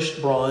like burnished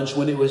bronze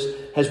when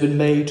it has been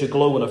made to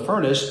glow in a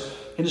furnace.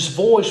 And his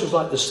voice was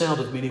like the sound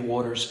of many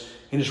waters.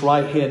 In his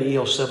right hand he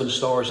held 7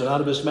 stars, and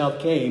out of his mouth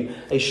came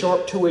a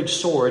sharp 2-edged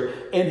sword,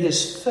 and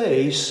his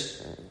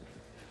face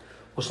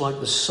was like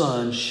the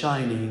sun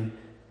shining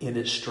in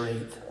its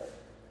strength.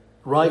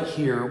 Right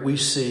here we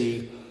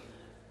see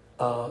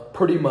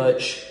pretty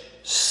much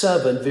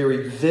 7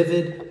 very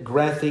vivid,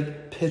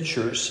 graphic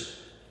pictures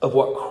of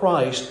what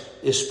Christ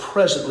is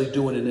presently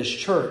doing in this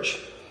church.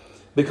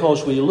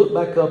 Because when you look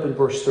back up in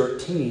verse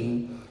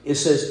 13, it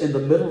says, in the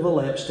middle of the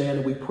lampstand,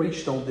 and we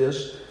preached on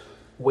this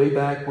way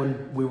back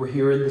when we were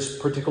here in this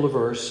particular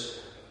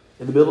verse,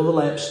 in the middle of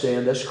the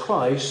lampstand, that's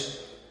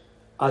Christ,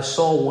 I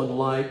saw one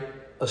like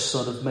a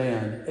son of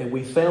man. And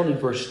we found in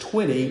verse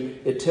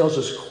 20, it tells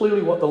us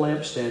clearly what the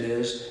lampstand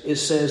is. It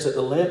says that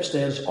the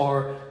lampstands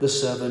are the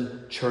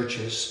 7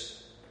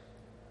 churches.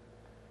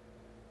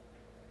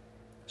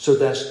 So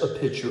that's a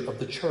picture of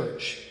the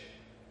church.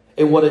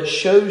 And what it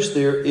shows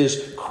there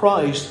is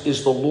Christ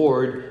is the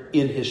Lord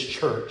in his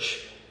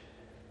church.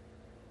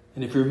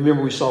 And if you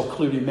remember, we saw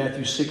clearly in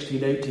Matthew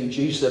 16:18,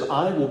 Jesus said,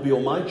 I will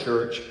build my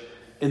church,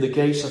 and the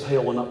gates of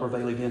hell will not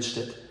prevail against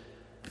it.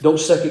 Don't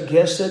second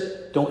guess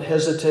it. Don't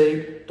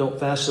hesitate. Don't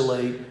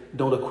vacillate.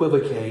 Don't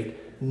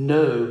equivocate.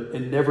 Know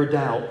and never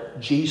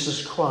doubt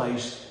Jesus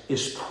Christ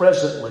is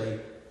presently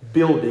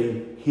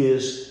building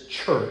his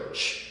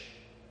church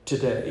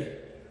today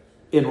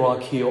in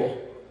Rock Hill,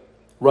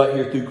 right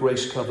here through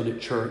Grace Covenant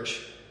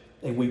Church.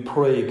 And we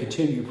pray and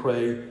continue to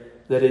pray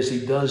that as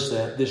he does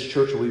that, this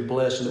church will be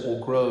blessed and it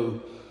will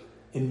grow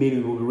and many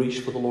will reach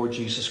for the Lord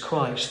Jesus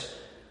Christ.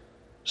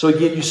 So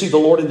again, you see the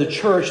Lord in the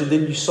church, and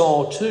then you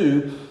saw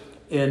too,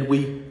 and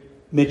we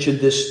mentioned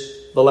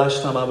this the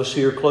last time I was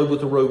here, clothed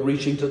with a robe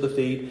reaching to the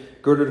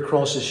feet, girded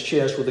across his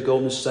chest with a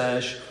golden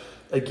sash,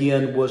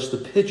 again was the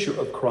picture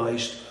of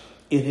Christ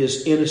in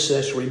his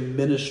intercessory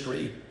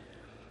ministry,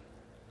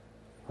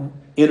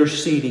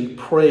 interceding,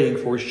 praying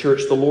for his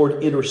church. The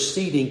Lord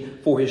interceding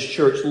for his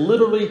church,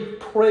 literally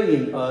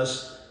praying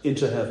us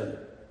into heaven.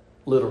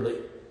 Literally.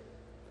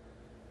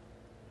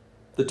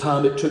 The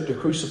time it took to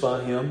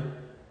crucify him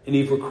and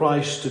even for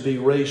Christ to be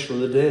raised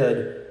from the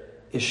dead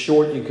is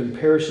short in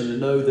comparison to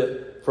know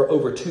that for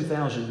over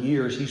 2,000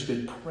 years he's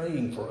been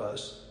praying for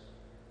us,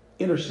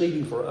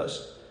 interceding for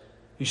us.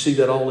 You see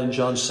that all in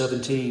John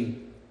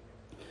 17.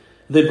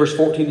 Then verse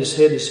 14, his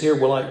head and his hair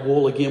were like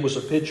wool. Again, was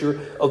a picture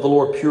of the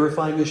Lord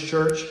purifying his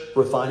church,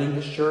 refining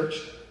his church,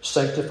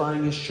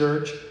 sanctifying his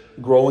church,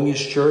 growing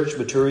his church,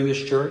 maturing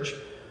his church.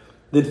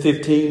 Then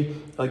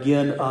 15,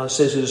 again,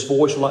 says his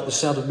voice was like the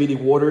sound of many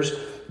waters.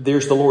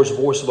 There's the Lord's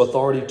voice of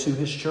authority to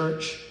his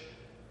church.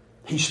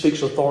 He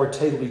speaks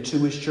authoritatively to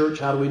his church.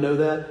 How do we know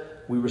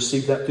that? We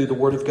receive that through the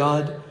Word of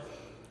God.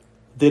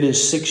 Then in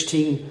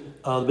 16,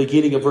 the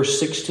beginning of verse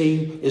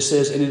 16, it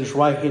says, and in his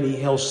right hand he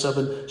held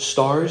 7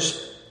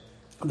 stars.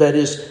 That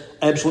is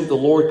absolutely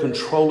the Lord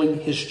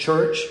controlling his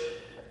church.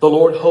 The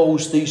Lord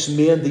holds these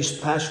men, these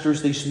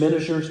pastors, these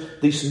ministers,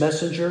 these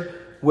messengers,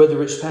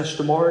 whether it's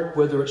Pastor Mark,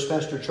 whether it's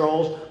Pastor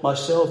Charles,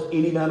 myself,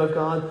 any man of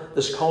God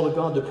that's called of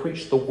God to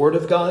preach the Word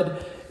of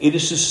God. It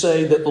is to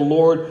say that the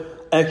Lord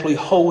actually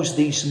holds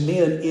these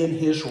men in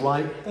his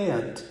right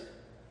hand.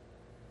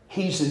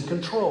 He's in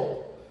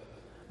control.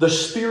 The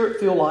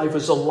Spirit-filled life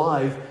is a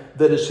life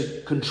that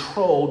is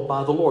controlled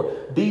by the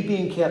Lord. Be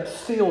being kept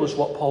filled is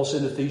what Paul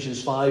said in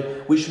Ephesians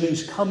 5, which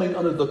means coming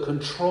under the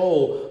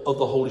control of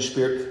the Holy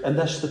Spirit. And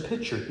that's the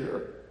picture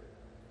here.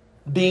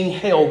 Being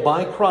held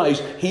by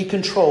Christ, He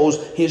controls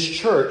His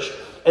church.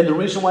 And the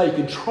reason why He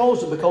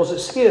controls it, because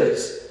it's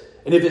His.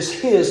 And if it's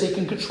His, He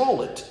can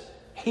control it.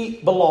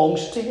 He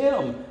belongs to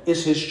Him.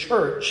 It's His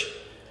church.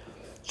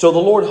 So the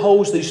Lord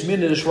holds these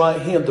men in His right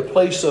hand, the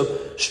place of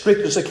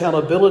strictest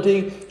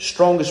accountability,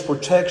 strongest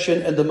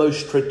protection, and the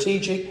most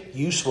strategic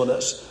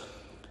usefulness.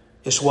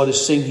 It's what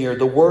is seen here.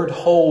 The word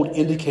hold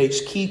indicates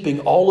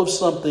keeping all of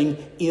something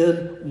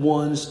in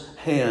one's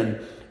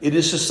hand. It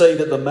is to say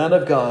that the man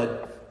of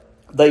God,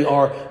 they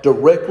are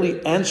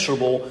directly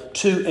answerable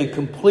to and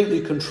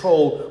completely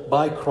controlled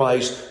by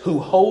Christ, who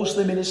holds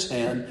them in His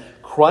hand.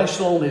 Christ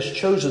alone has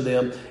chosen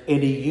them,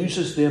 and He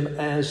uses them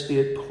as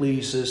it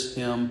pleases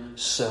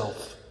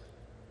Himself.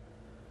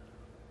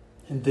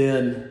 And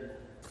then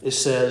it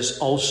says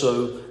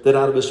also that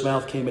out of His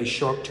mouth came a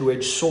sharp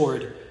two-edged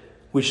sword,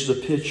 which is a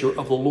picture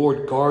of the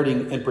Lord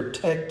guarding and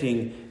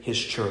protecting His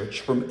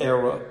church from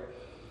error,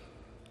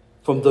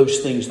 from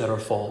those things that are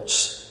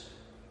false.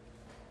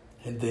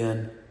 And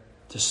then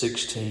to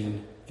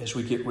 16, as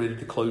we get ready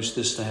to close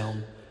this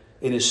down,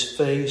 and His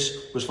face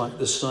was like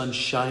the sun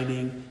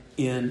shining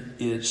in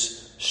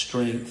its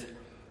strength.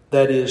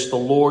 That is, the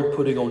Lord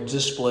putting on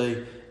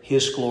display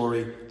His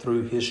glory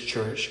through His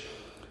church.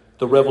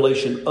 The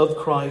revelation of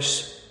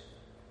Christ,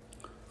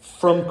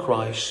 from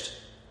Christ,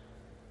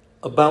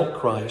 about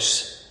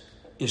Christ,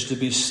 is to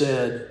be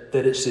said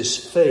that it's His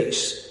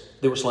face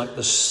that was like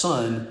the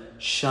sun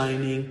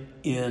shining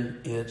in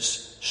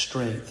its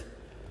strength.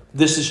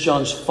 This is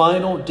John's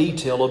final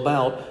detail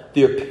about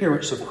the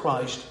appearance of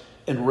Christ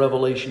in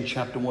Revelation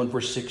chapter 1,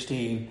 verse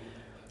 16.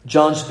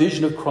 John's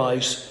vision of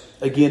Christ,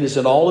 again, is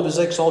in all of His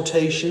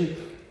exaltation,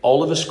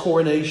 all of His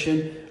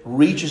coronation,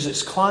 reaches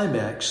its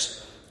climax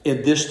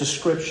in this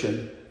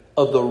description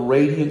of the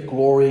radiant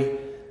glory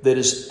that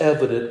is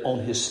evident on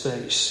His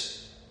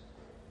face.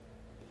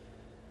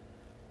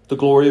 The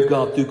glory of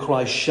God through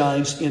Christ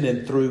shines in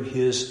and through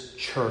His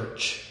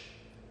church,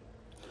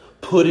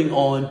 putting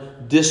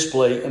on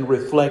display and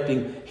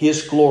reflecting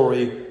His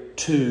glory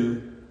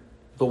to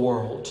the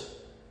world.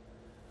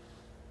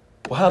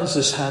 Well, how does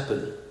this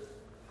happen?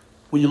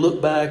 When you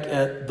look back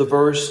at the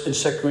verse in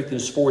 2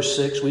 Corinthians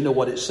 4:6, we know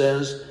what it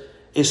says.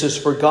 It says,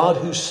 "For God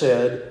who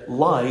said,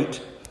 'Light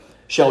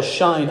shall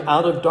shine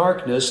out of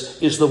darkness,'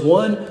 is the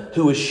one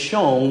who is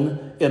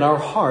shown in our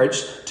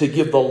hearts to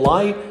give the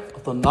light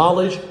of the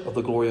knowledge of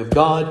the glory of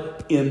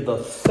God in the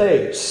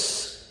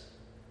face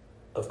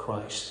of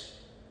Christ."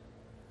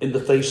 In the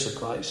face of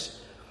Christ.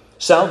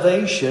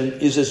 Salvation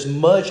is as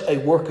much a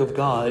work of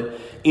God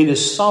in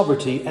His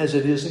sovereignty as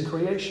it is in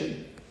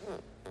creation.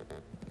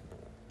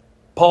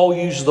 Paul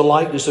uses the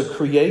likeness of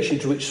creation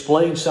to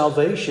explain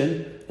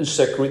salvation in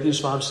 2 Corinthians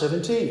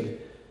 5:17.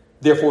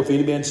 Therefore, if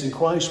any man is in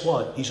Christ,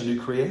 what? He's a new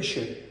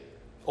creation.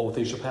 Old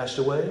things are passed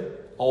away.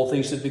 All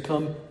things have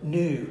become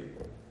new.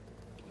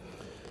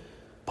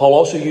 Paul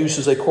also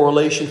uses a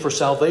correlation for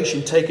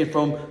salvation taken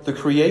from the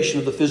creation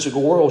of the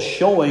physical world,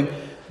 showing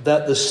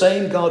that the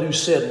same God who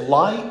said,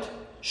 "Light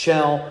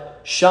shall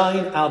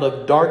shine out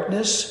of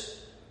darkness,"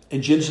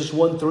 in Genesis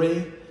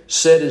 1:3,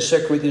 said in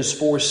 2 Corinthians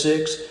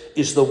 4:6,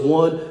 is the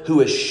one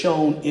who is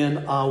shown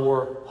in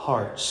our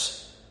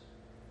hearts.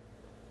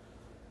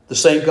 The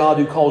same God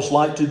who caused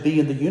light to be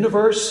in the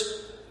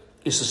universe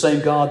is the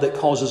same God that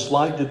causes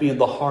light to be in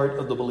the heart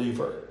of the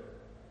believer.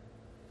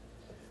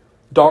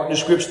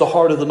 Darkness grips the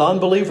heart of the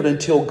non-believer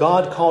until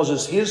God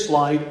causes His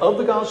light of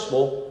the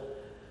gospel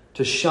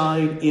to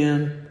shine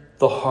in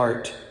the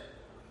heart.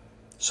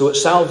 So at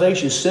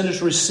salvation,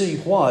 sinners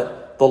receive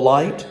what? The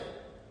light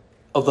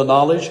of the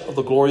knowledge of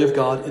the glory of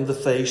God in the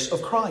face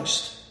of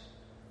Christ.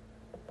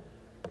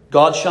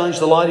 God shines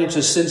the light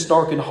into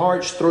sin-darkened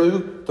hearts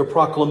through the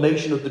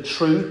proclamation of the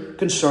truth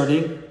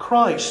concerning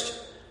Christ.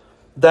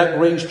 That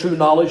brings true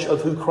knowledge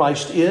of who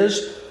Christ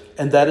is,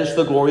 and that is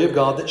the glory of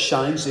God that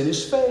shines in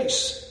His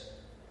face.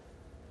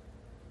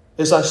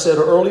 As I said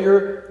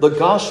earlier, the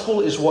gospel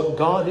is what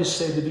God has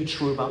said to be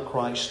true about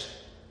Christ.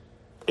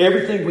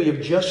 Everything we have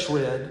just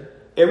read,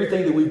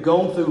 everything that we've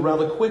gone through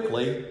rather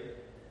quickly,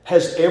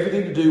 has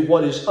everything to do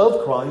what is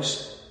of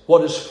Christ,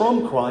 what is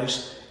from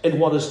Christ, and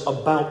what is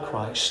about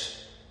Christ.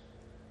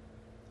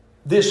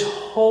 This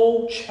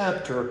whole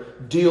chapter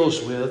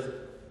deals with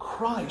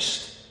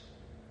Christ.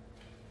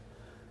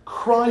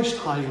 Christ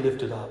high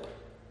lifted up.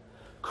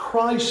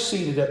 Christ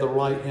seated at the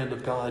right hand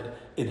of God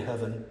in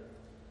heaven.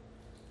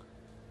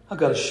 I've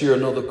got to share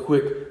another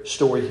quick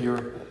story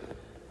here.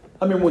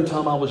 I remember one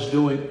time I was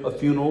doing a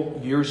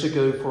funeral years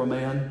ago for a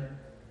man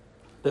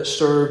that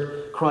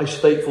served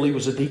Christ faithfully. He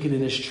was a deacon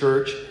in his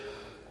church,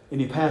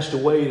 and he passed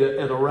away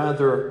at a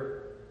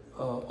rather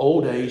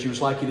old age. He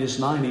was like in his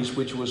 90s,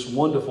 which was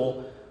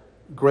wonderful.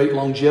 Great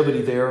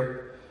longevity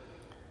there.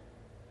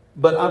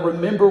 But I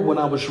remember when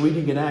I was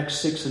reading in Acts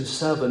 6 and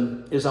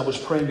 7, as I was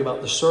praying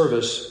about the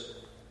service,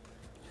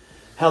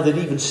 how that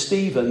even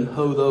Stephen,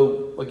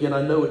 although, again,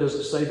 I know it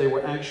doesn't say they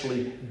were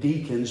actually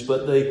deacons,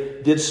 but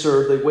they did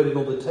serve. They waited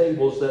on the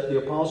tables that the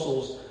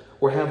apostles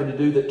were having to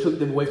do that took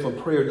them away from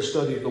prayer and the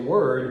study of the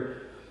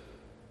Word.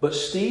 But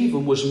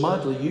Stephen was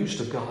mightily used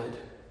of God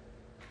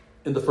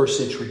in the first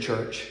century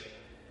church.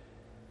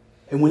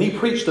 And when he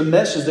preached the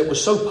message that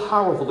was so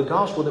powerful, the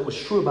gospel that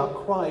was true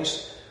about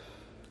Christ,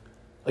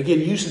 again,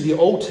 using the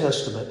Old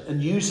Testament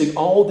and using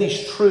all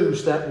these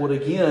truths that would,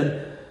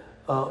 again,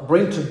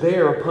 bring to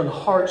bear upon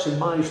hearts and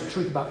minds the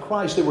truth about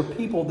Christ, there were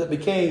people that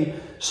became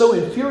so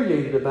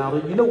infuriated about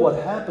it. You know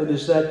what happened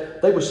is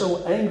that they were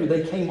so angry,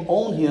 they came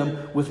on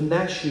him with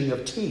gnashing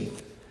of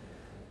teeth.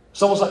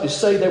 It's almost like to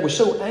say they were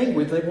so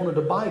angry that they wanted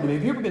to bite him.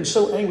 Have you ever been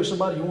so angry with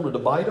somebody you wanted to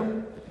bite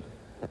them?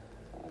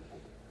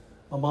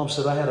 My mom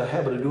said I had a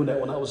habit of doing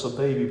that when I was a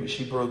baby, but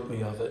she broke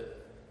me of it.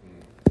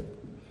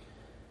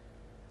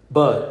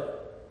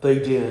 But they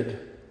did.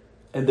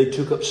 And they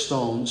took up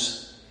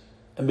stones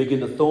and began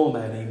to throw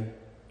them at him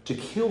to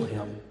kill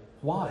him.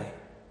 Why?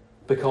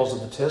 Because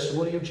of the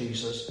testimony of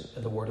Jesus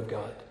and the Word of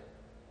God.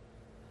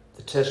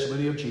 The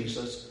testimony of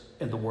Jesus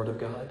and the Word of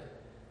God.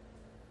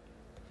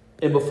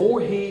 And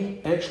before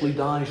he actually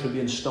dies from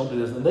being stoned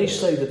to death, and they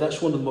say that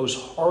that's one of the most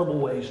horrible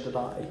ways to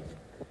die,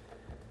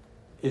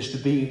 is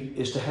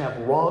to have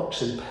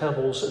rocks and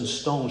pebbles and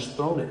stones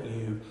thrown at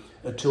you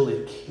until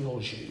it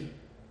kills you.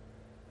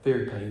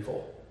 Very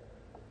painful.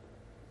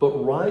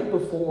 But right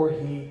before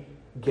he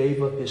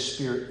gave up his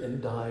spirit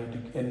and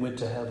died and went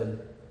to heaven,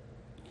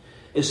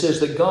 it says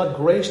that God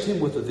graced him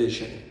with a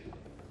vision.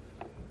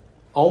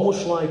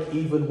 Almost like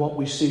even what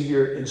we see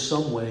here in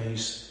some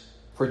ways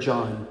for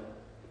John.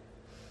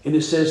 And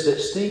it says that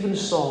Stephen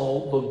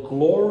saw the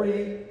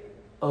glory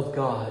of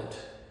God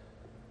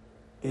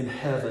in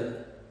heaven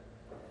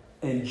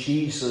and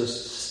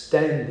Jesus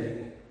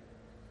standing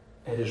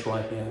at his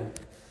right hand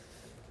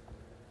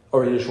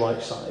or at his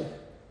right side.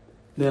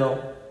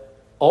 Now,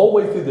 all the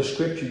way through the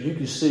scripture, you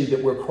can see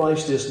that where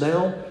Christ is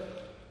now,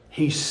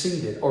 he's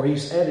seated, or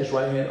he's at his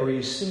right hand, or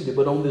he's seated.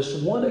 But on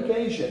this one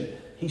occasion,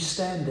 he's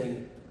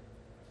standing.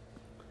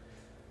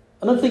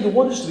 And I'm thinking,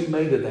 what is to be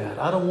made of that?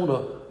 I don't want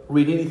to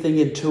read anything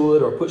into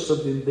it or put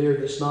something there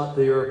that's not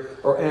there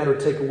or add or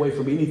take away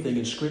from anything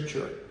in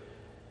Scripture.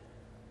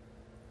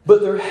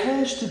 But there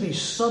has to be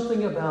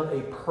something about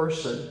a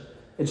person,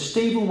 and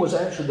Stephen was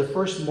actually the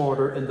first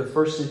martyr in the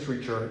first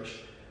century church,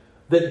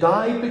 that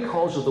died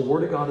because of the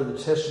Word of God and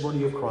the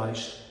testimony of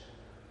Christ,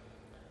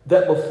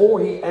 that before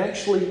he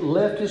actually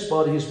left his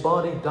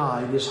body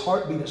died, his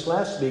heart beat its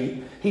last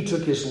beat, he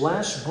took his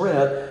last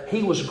breath,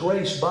 he was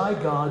graced by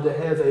God to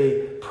have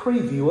a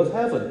preview of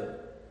heaven.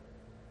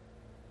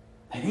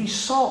 And he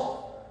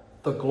saw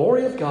the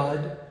glory of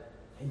God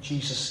and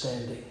Jesus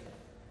standing.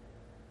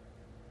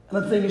 And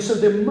I'm thinking, so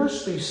there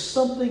must be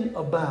something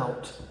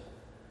about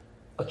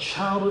a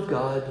child of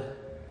God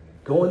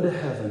going to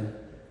heaven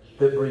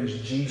that brings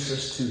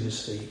Jesus to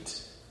his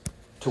feet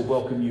to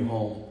welcome you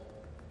home.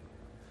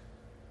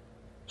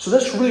 So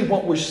that's really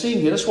what we're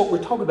seeing here. That's what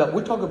we're talking about.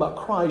 We're talking about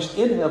Christ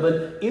in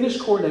heaven, in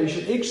his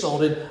coronation,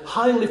 exalted,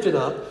 high lifted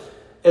up,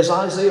 as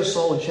Isaiah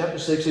saw in chapter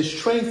 6, his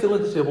train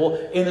filling the temple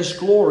in his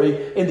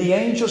glory, and the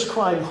angels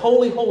crying,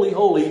 "Holy, holy,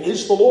 holy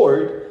is the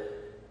Lord,"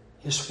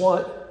 is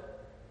what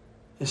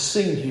is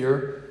seen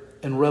here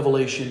in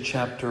Revelation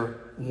chapter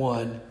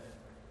 1.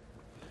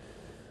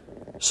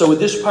 So in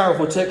this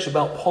powerful text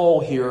about Paul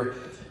here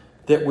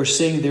that we're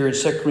seeing there in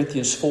 2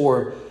 Corinthians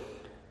 4,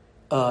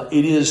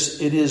 it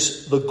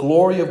is the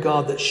glory of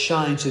God that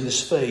shines in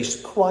his face,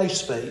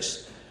 Christ's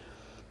face.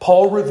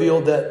 Paul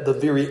revealed that the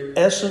very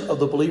essence of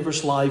the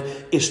believer's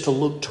life is to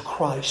look to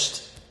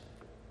Christ.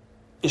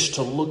 Is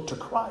to look to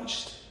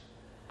Christ.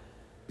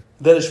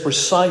 That is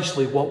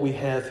precisely what we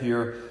have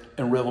here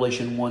in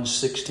Revelation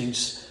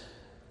 1:16,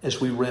 as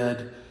we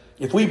read.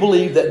 If we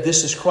believe that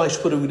this is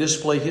Christ putting on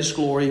display his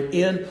glory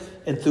in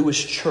and through his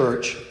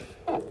church,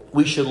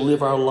 we should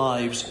live our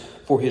lives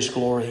for his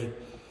glory.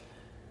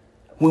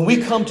 When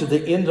we come to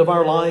the end of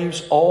our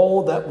lives,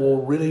 all that will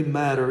really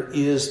matter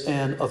is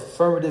an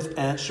affirmative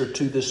answer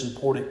to this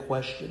important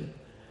question.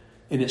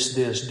 And it's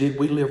this: did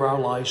we live our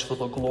lives for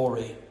the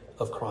glory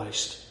of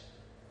Christ?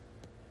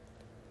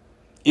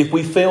 If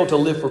we fail to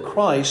live for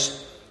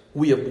Christ,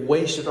 we have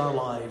wasted our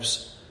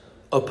lives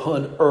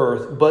upon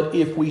earth. But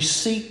if we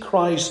seek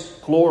Christ's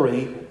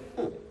glory,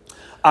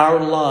 our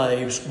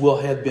lives will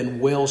have been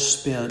well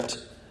spent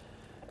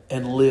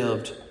and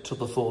lived to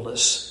the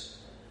fullness.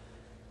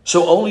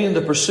 So only in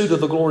the pursuit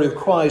of the glory of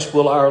Christ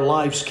will our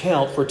lives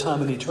count for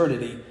time and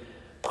eternity.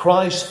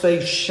 Christ's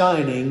face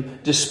shining,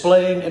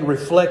 displaying and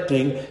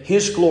reflecting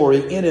his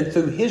glory in and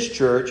through his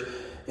church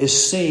is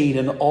seen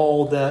in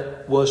all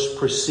that was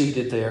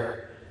preceded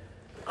there.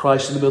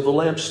 Christ in the middle of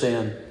the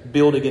lampstand,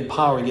 building,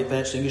 empowering,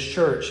 advancing his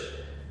church.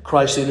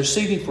 Christ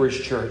interceding for his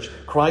church.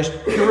 Christ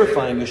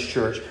purifying his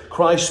church.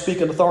 Christ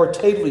speaking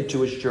authoritatively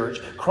to his church.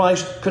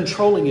 Christ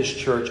controlling his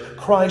church.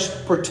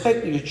 Christ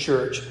protecting his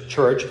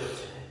church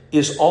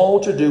is all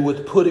to do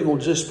with putting on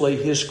display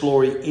his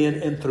glory in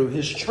and through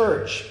his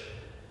church.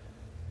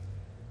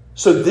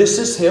 So this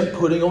is Him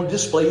putting on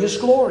display His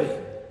glory.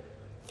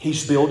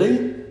 He's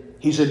building,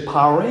 He's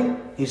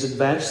empowering, He's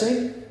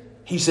advancing,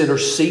 He's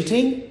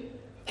interceding,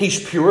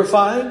 He's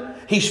purifying,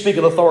 He's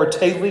speaking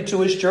authoritatively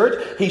to His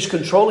church, He's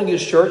controlling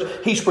His church,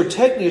 He's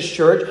protecting His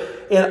church,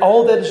 and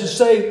all that is to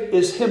say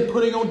is Him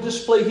putting on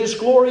display His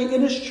glory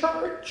in His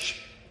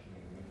church.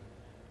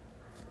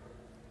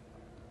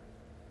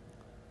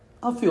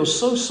 I feel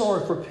so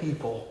sorry for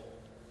people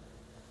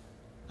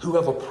who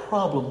have a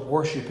problem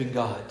worshiping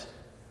God.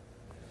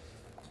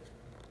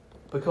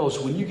 Because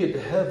when you get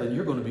to heaven,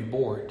 you're going to be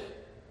bored.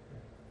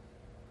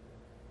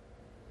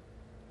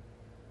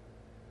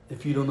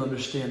 If you don't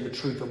understand the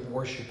truth of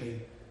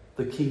worshiping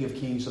the King of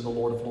Kings and the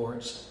Lord of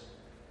Lords.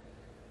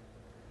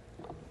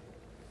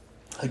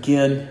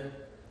 Again,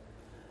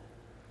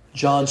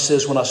 John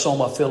says, when I saw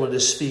Him, I fell at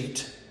His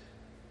feet.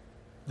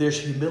 There's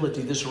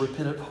humility. There's a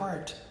repentant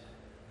heart.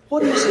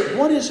 What is it?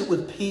 What is it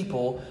with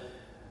people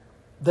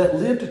that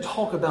live to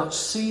talk about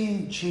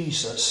seeing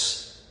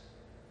Jesus?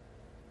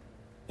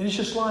 And it's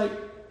just like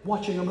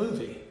watching a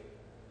movie.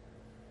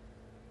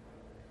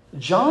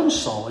 John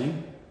saw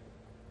Him,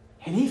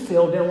 and he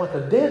fell down like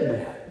a dead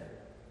man.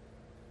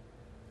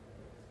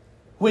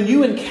 When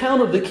you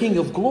encounter the King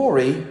of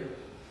Glory,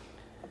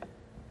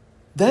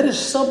 that is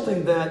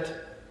something that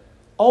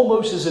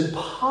almost is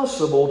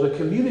impossible to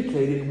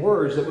communicate in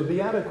words that would be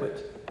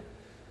adequate.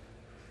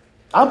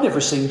 I've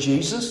never seen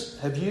Jesus.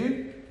 Have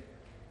you?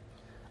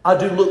 I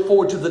do look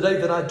forward to the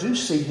day that I do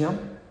see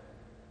Him.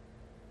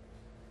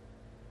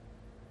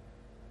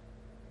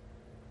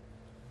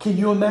 Can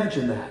you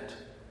imagine that?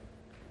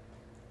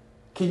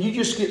 Can you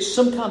just get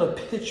some kind of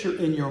picture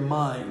in your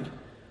mind,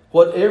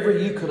 whatever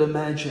you could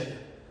imagine,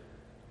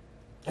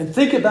 and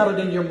think about it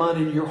in your mind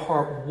and in your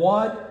heart,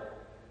 what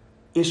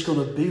it's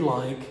going to be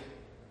like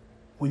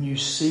when you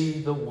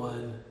see the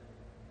one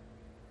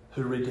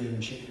who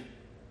redeemed you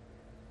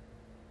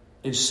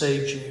and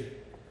saved you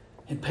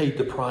and paid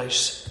the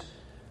price.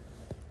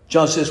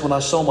 John says, when I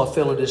saw Him, I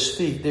fell at His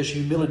feet. There's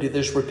humility,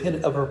 there's a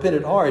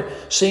repentant heart.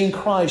 Seeing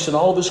Christ in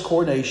all of His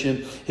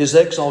coronation, His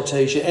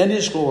exaltation, and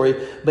His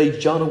glory made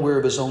John aware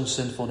of his own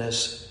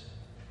sinfulness.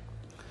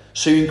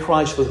 Seeing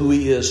Christ for who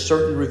He is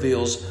certainly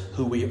reveals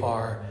who we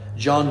are.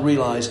 John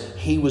realized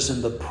he was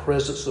in the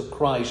presence of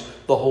Christ,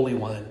 the Holy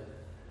One.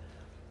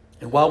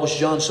 And why was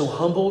John so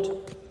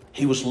humbled?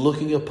 He was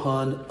looking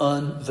upon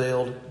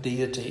unveiled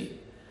deity.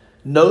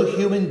 No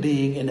human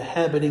being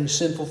inhabiting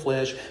sinful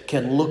flesh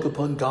can look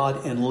upon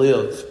God and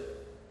live.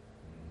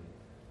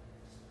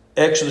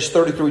 Exodus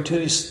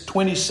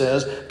 33:20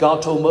 says,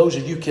 God told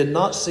Moses, you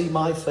cannot see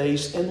my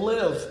face and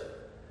live.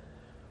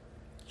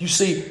 You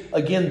see,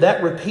 again,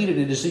 that repeated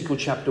in Ezekiel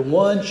chapter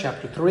 1,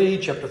 chapter 3,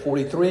 chapter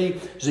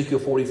 43, Ezekiel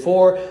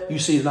 44. You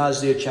see it in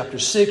Isaiah chapter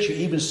 6. You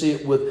even see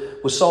it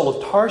with Saul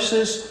of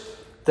Tarsus,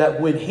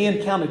 that when he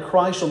encountered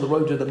Christ on the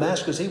road to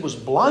Damascus, he was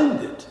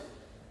blinded.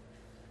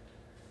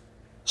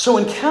 So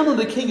encountering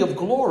the King of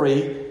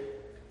Glory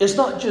is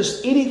not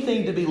just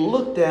anything to be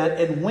looked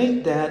at and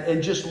winked at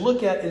and just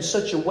look at in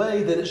such a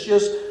way that it's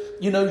just,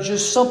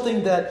 just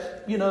something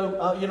that,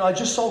 I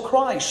just saw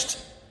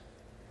Christ.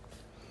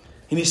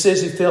 And he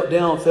says he fell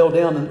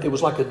down, and it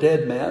was like a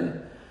dead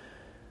man.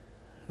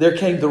 There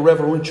came the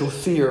reverential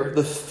fear,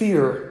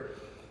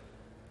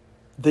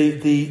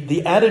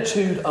 the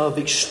attitude of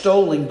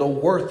extolling the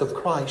worth of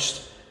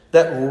Christ,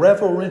 that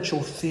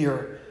reverential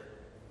fear,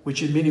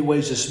 which in many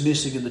ways is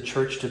missing in the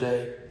church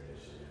today.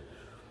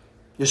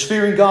 Is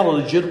fearing God a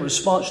legitimate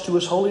response to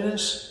His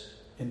holiness?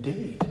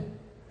 Indeed.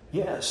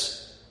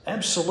 Yes,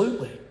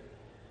 absolutely.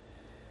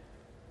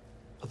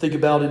 I think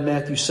about in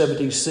Matthew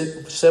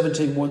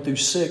 17, 1 through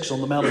 6 on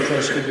the Mount of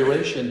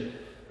Transfiguration.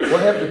 What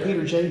happened to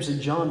Peter, James,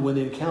 and John when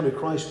they encountered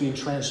Christ being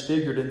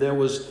transfigured, and there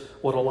was,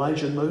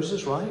 Elijah and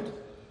Moses, right? It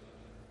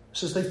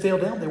says they fell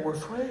down, they were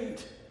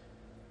afraid.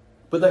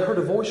 But they heard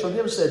a voice from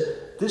heaven and said,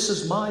 this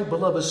is my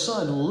beloved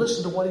Son,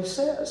 listen to what He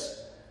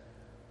says.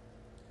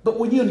 But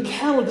when you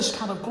encounter this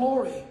kind of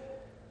glory,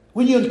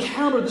 when you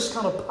encounter this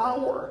kind of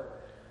power,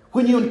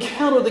 when you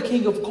encounter the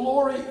King of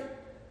Glory,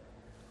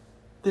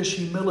 there's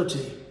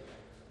humility,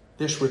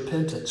 there's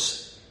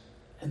repentance,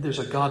 and there's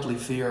a godly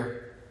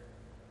fear.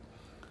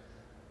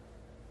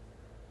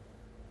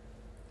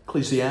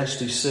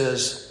 Ecclesiastes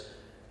says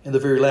in the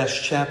very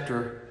last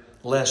chapter,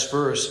 last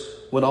verse,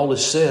 when all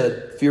is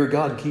said, fear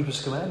God and keep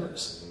His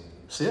commandments.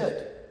 That's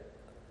it.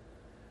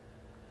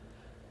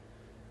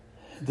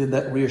 Then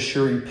that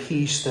reassuring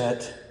peace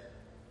that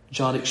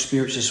John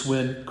experiences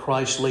when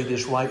Christ laid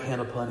His right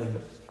hand upon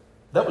him.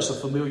 That was a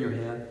familiar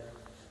hand.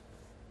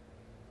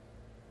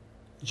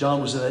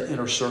 John was in that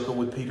inner circle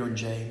with Peter and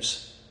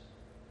James.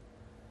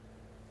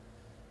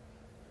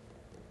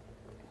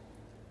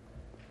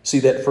 See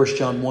that 1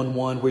 John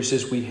 1:1 where he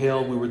says, we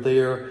held, we were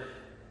there,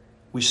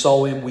 we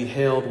saw Him, we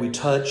held, we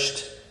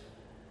touched.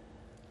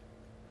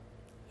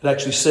 It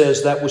actually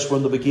says that was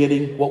from the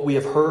beginning, what we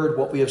have heard,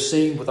 what we have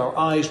seen with our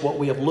eyes, what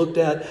we have looked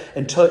at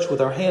and touched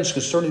with our hands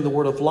concerning the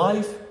word of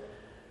life.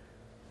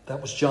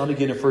 That was John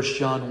again in 1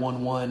 John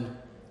 1:1.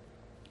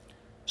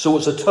 So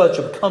it's a touch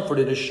of comfort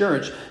and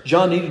assurance.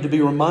 John needed to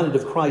be reminded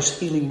of Christ's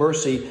healing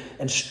mercy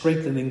and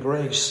strengthening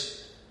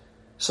grace.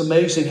 It's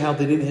amazing how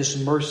that in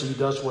His mercy He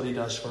does what He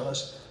does for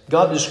us.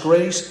 God in His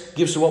grace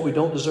gives us what we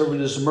don't deserve. In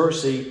His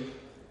mercy,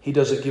 He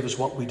doesn't give us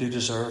what we do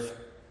deserve.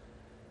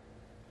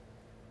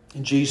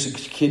 And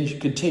Jesus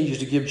continues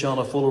to give John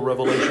a fuller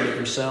revelation of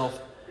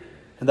Himself.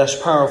 And that's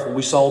powerful.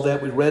 We saw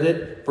that. We read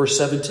it. Verse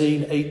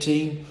 17,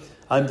 18.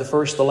 I'm the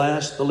first, the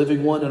last, the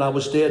living one, and I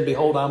was dead.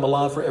 Behold, I'm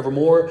alive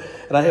forevermore.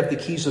 And I have the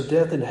keys of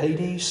death and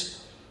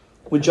Hades.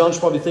 When John's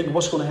probably thinking,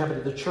 what's going to happen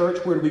to the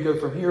church? Where do we go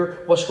from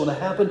here? What's going to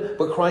happen?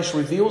 But Christ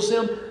reveals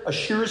him,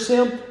 assures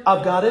him,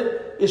 I've got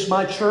it. It's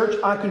my church.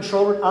 I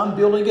control it. I'm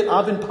building it.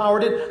 I've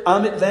empowered it.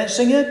 I'm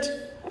advancing it.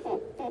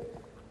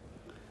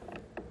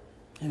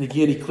 And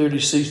again, he clearly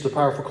sees the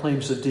powerful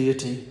claims of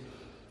deity.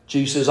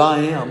 Jesus says, I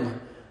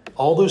am.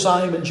 All those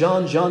I am in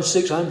John. John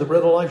 6, I'm the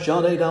bread of life.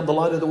 John 8, I'm the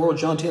light of the world.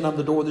 John 10, I'm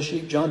the door of the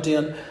sheep. John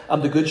 10,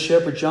 I'm the good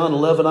shepherd. John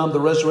 11, I'm the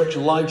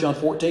resurrection life. John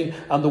 14,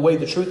 I'm the way,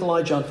 the truth, and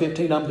life. John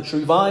 15, I'm the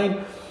true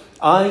vine.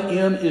 I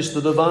am is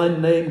the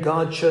divine name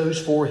God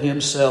chose for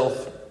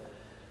Himself.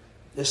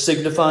 It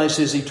signifies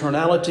His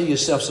eternality,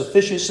 His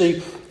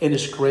self-sufficiency, and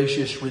His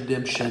gracious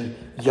redemption.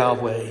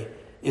 Yahweh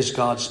is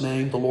God's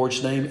name, the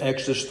Lord's name.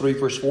 Exodus 3,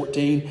 verse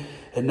 14.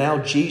 And now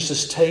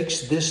Jesus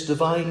takes this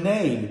divine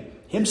name,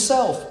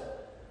 Himself,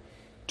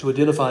 to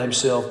identify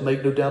Himself.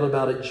 Make no doubt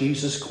about it,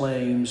 Jesus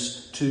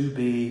claims to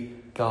be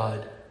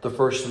God, the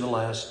first and the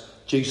last.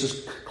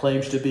 Jesus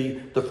claims to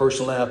be the first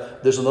and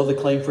last. There's another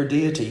claim for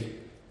deity.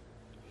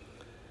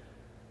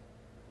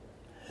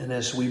 And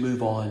as we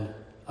move on,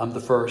 I'm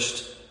the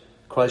first.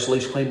 Christ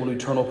lays claim on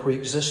eternal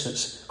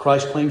preexistence.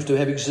 Christ claims to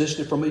have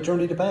existed from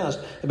eternity past.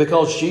 And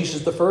because Jesus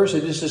is the first,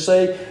 it is to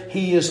say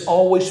He is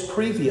always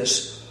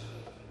previous.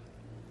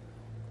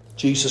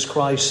 Jesus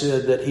Christ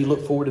said that He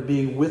looked forward to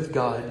being with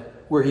God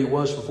where He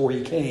was before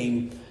He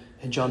came.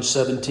 In John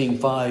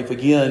 17:5,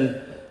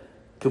 again,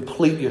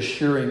 completely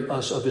assuring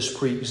us of His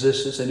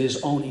preexistence and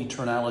His own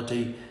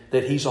eternality,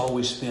 that He's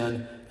always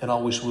been and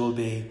always will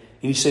be. And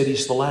He said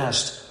He's the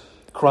last.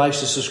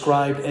 Christ is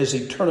described as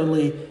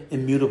eternally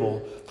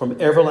immutable. From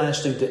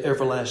everlasting to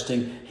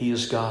everlasting, He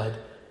is God.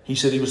 He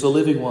said He was the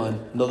living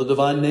one, another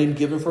divine name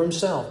given for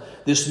Himself.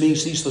 This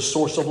means He's the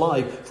source of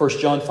life. 1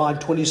 John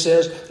 5:20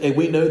 says, and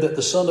we know that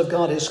the Son of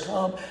God has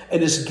come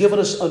and has given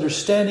us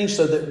understanding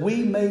so that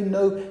we may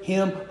know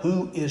Him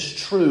who is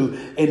true.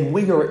 And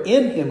we are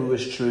in Him who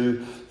is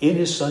true, in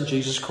His Son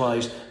Jesus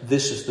Christ.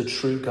 This is the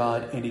true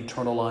God and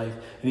eternal life.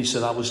 And He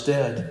said, I was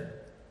dead.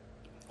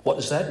 What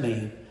does that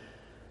mean?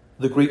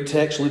 The Greek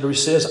text literally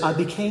says, I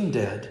became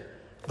dead.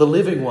 The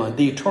living one,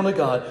 the eternal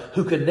God,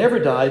 who could never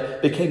die,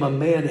 became a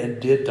man and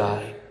did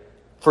die.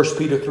 1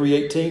 Peter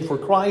 3:18, for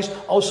Christ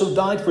also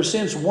died for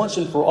sins once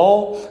and for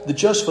all, the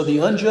just for the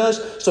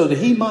unjust, so that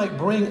He might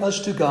bring us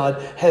to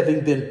God,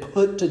 having been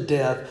put to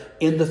death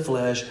in the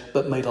flesh,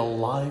 but made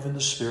alive in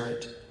the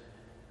Spirit.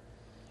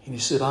 And He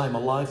said, I am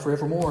alive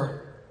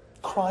forevermore.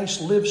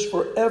 Christ lives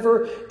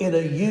forever in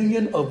a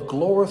union of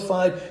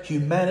glorified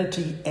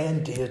humanity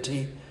and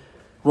deity.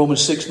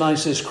 Romans 6:9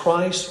 says,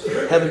 Christ,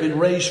 having been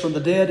raised from the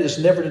dead, is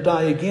never to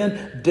die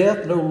again.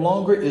 Death no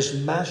longer is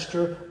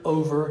master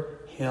over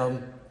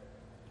Him.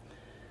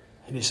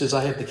 And He says,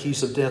 I have the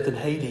keys of death and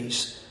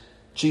Hades.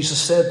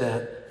 Jesus said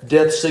that.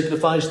 Death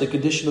signifies the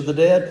condition of the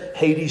dead.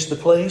 Hades, the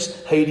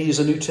place. Hades is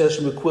a New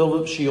Testament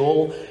equivalent of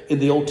Sheol. In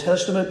the Old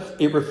Testament,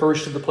 it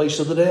refers to the place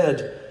of the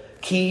dead.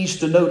 Keys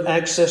denote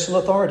access and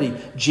authority.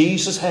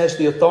 Jesus has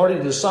the authority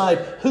to decide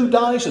who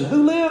dies and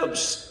who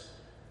lives.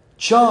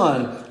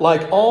 John,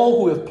 like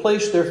all who have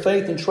placed their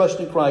faith and trust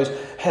in Christ,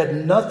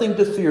 had nothing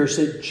to fear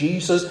since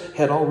Jesus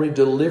had already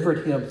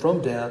delivered him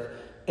from death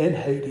and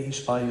Hades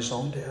by His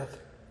own death.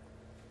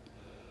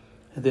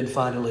 And then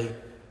finally,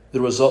 the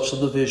results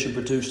of the vision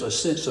produced a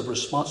sense of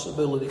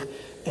responsibility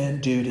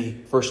and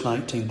duty. Verse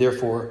 19,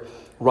 therefore,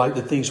 write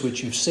the things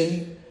which you've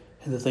seen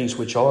and the things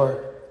which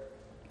are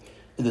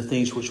and the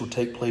things which will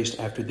take place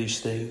after these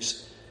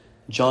things.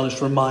 John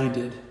is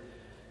reminded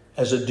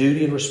as a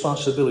duty and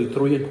responsibility,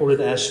 three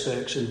important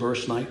aspects in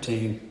verse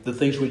 19. The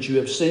things which you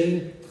have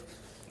seen,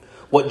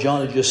 what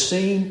John had just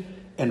seen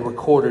and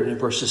recorded in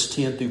verses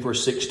 10 through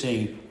verse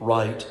 16.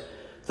 Right.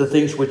 The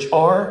things which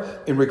are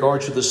in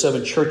regards to the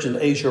seven churches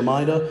in Asia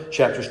Minor,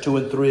 chapters 2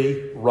 and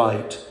 3.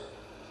 Right.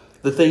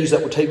 The things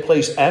that will take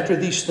place after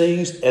these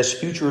things as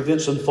future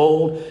events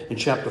unfold in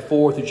chapter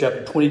 4 through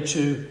chapter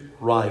 22.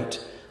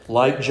 Right.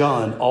 Like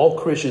John, all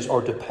Christians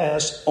are to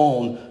pass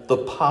on the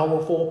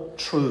powerful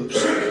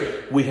truths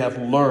we have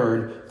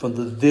learned from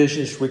the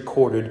visions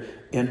recorded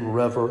in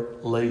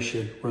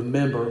Revelation.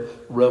 Remember,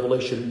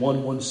 Revelation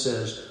 1:1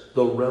 says,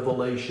 the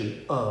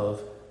revelation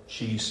of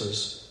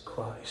Jesus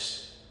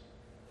Christ.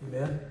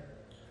 Amen.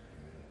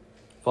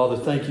 Father,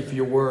 thank You for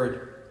Your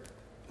word.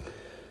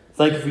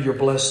 Thank You for Your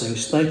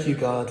blessings. Thank You,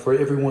 God, for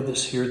everyone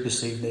that's here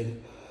this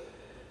evening.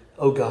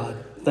 Oh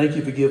God, thank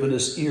You for giving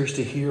us ears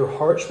to hear,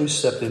 hearts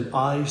receptive,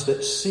 eyes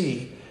that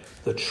see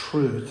the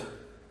truth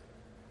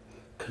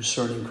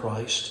concerning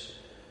Christ.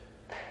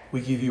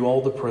 We give You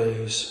all the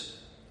praise.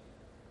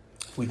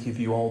 We give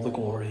you all the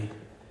glory.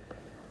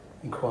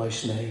 In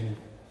Christ's name,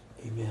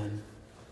 amen.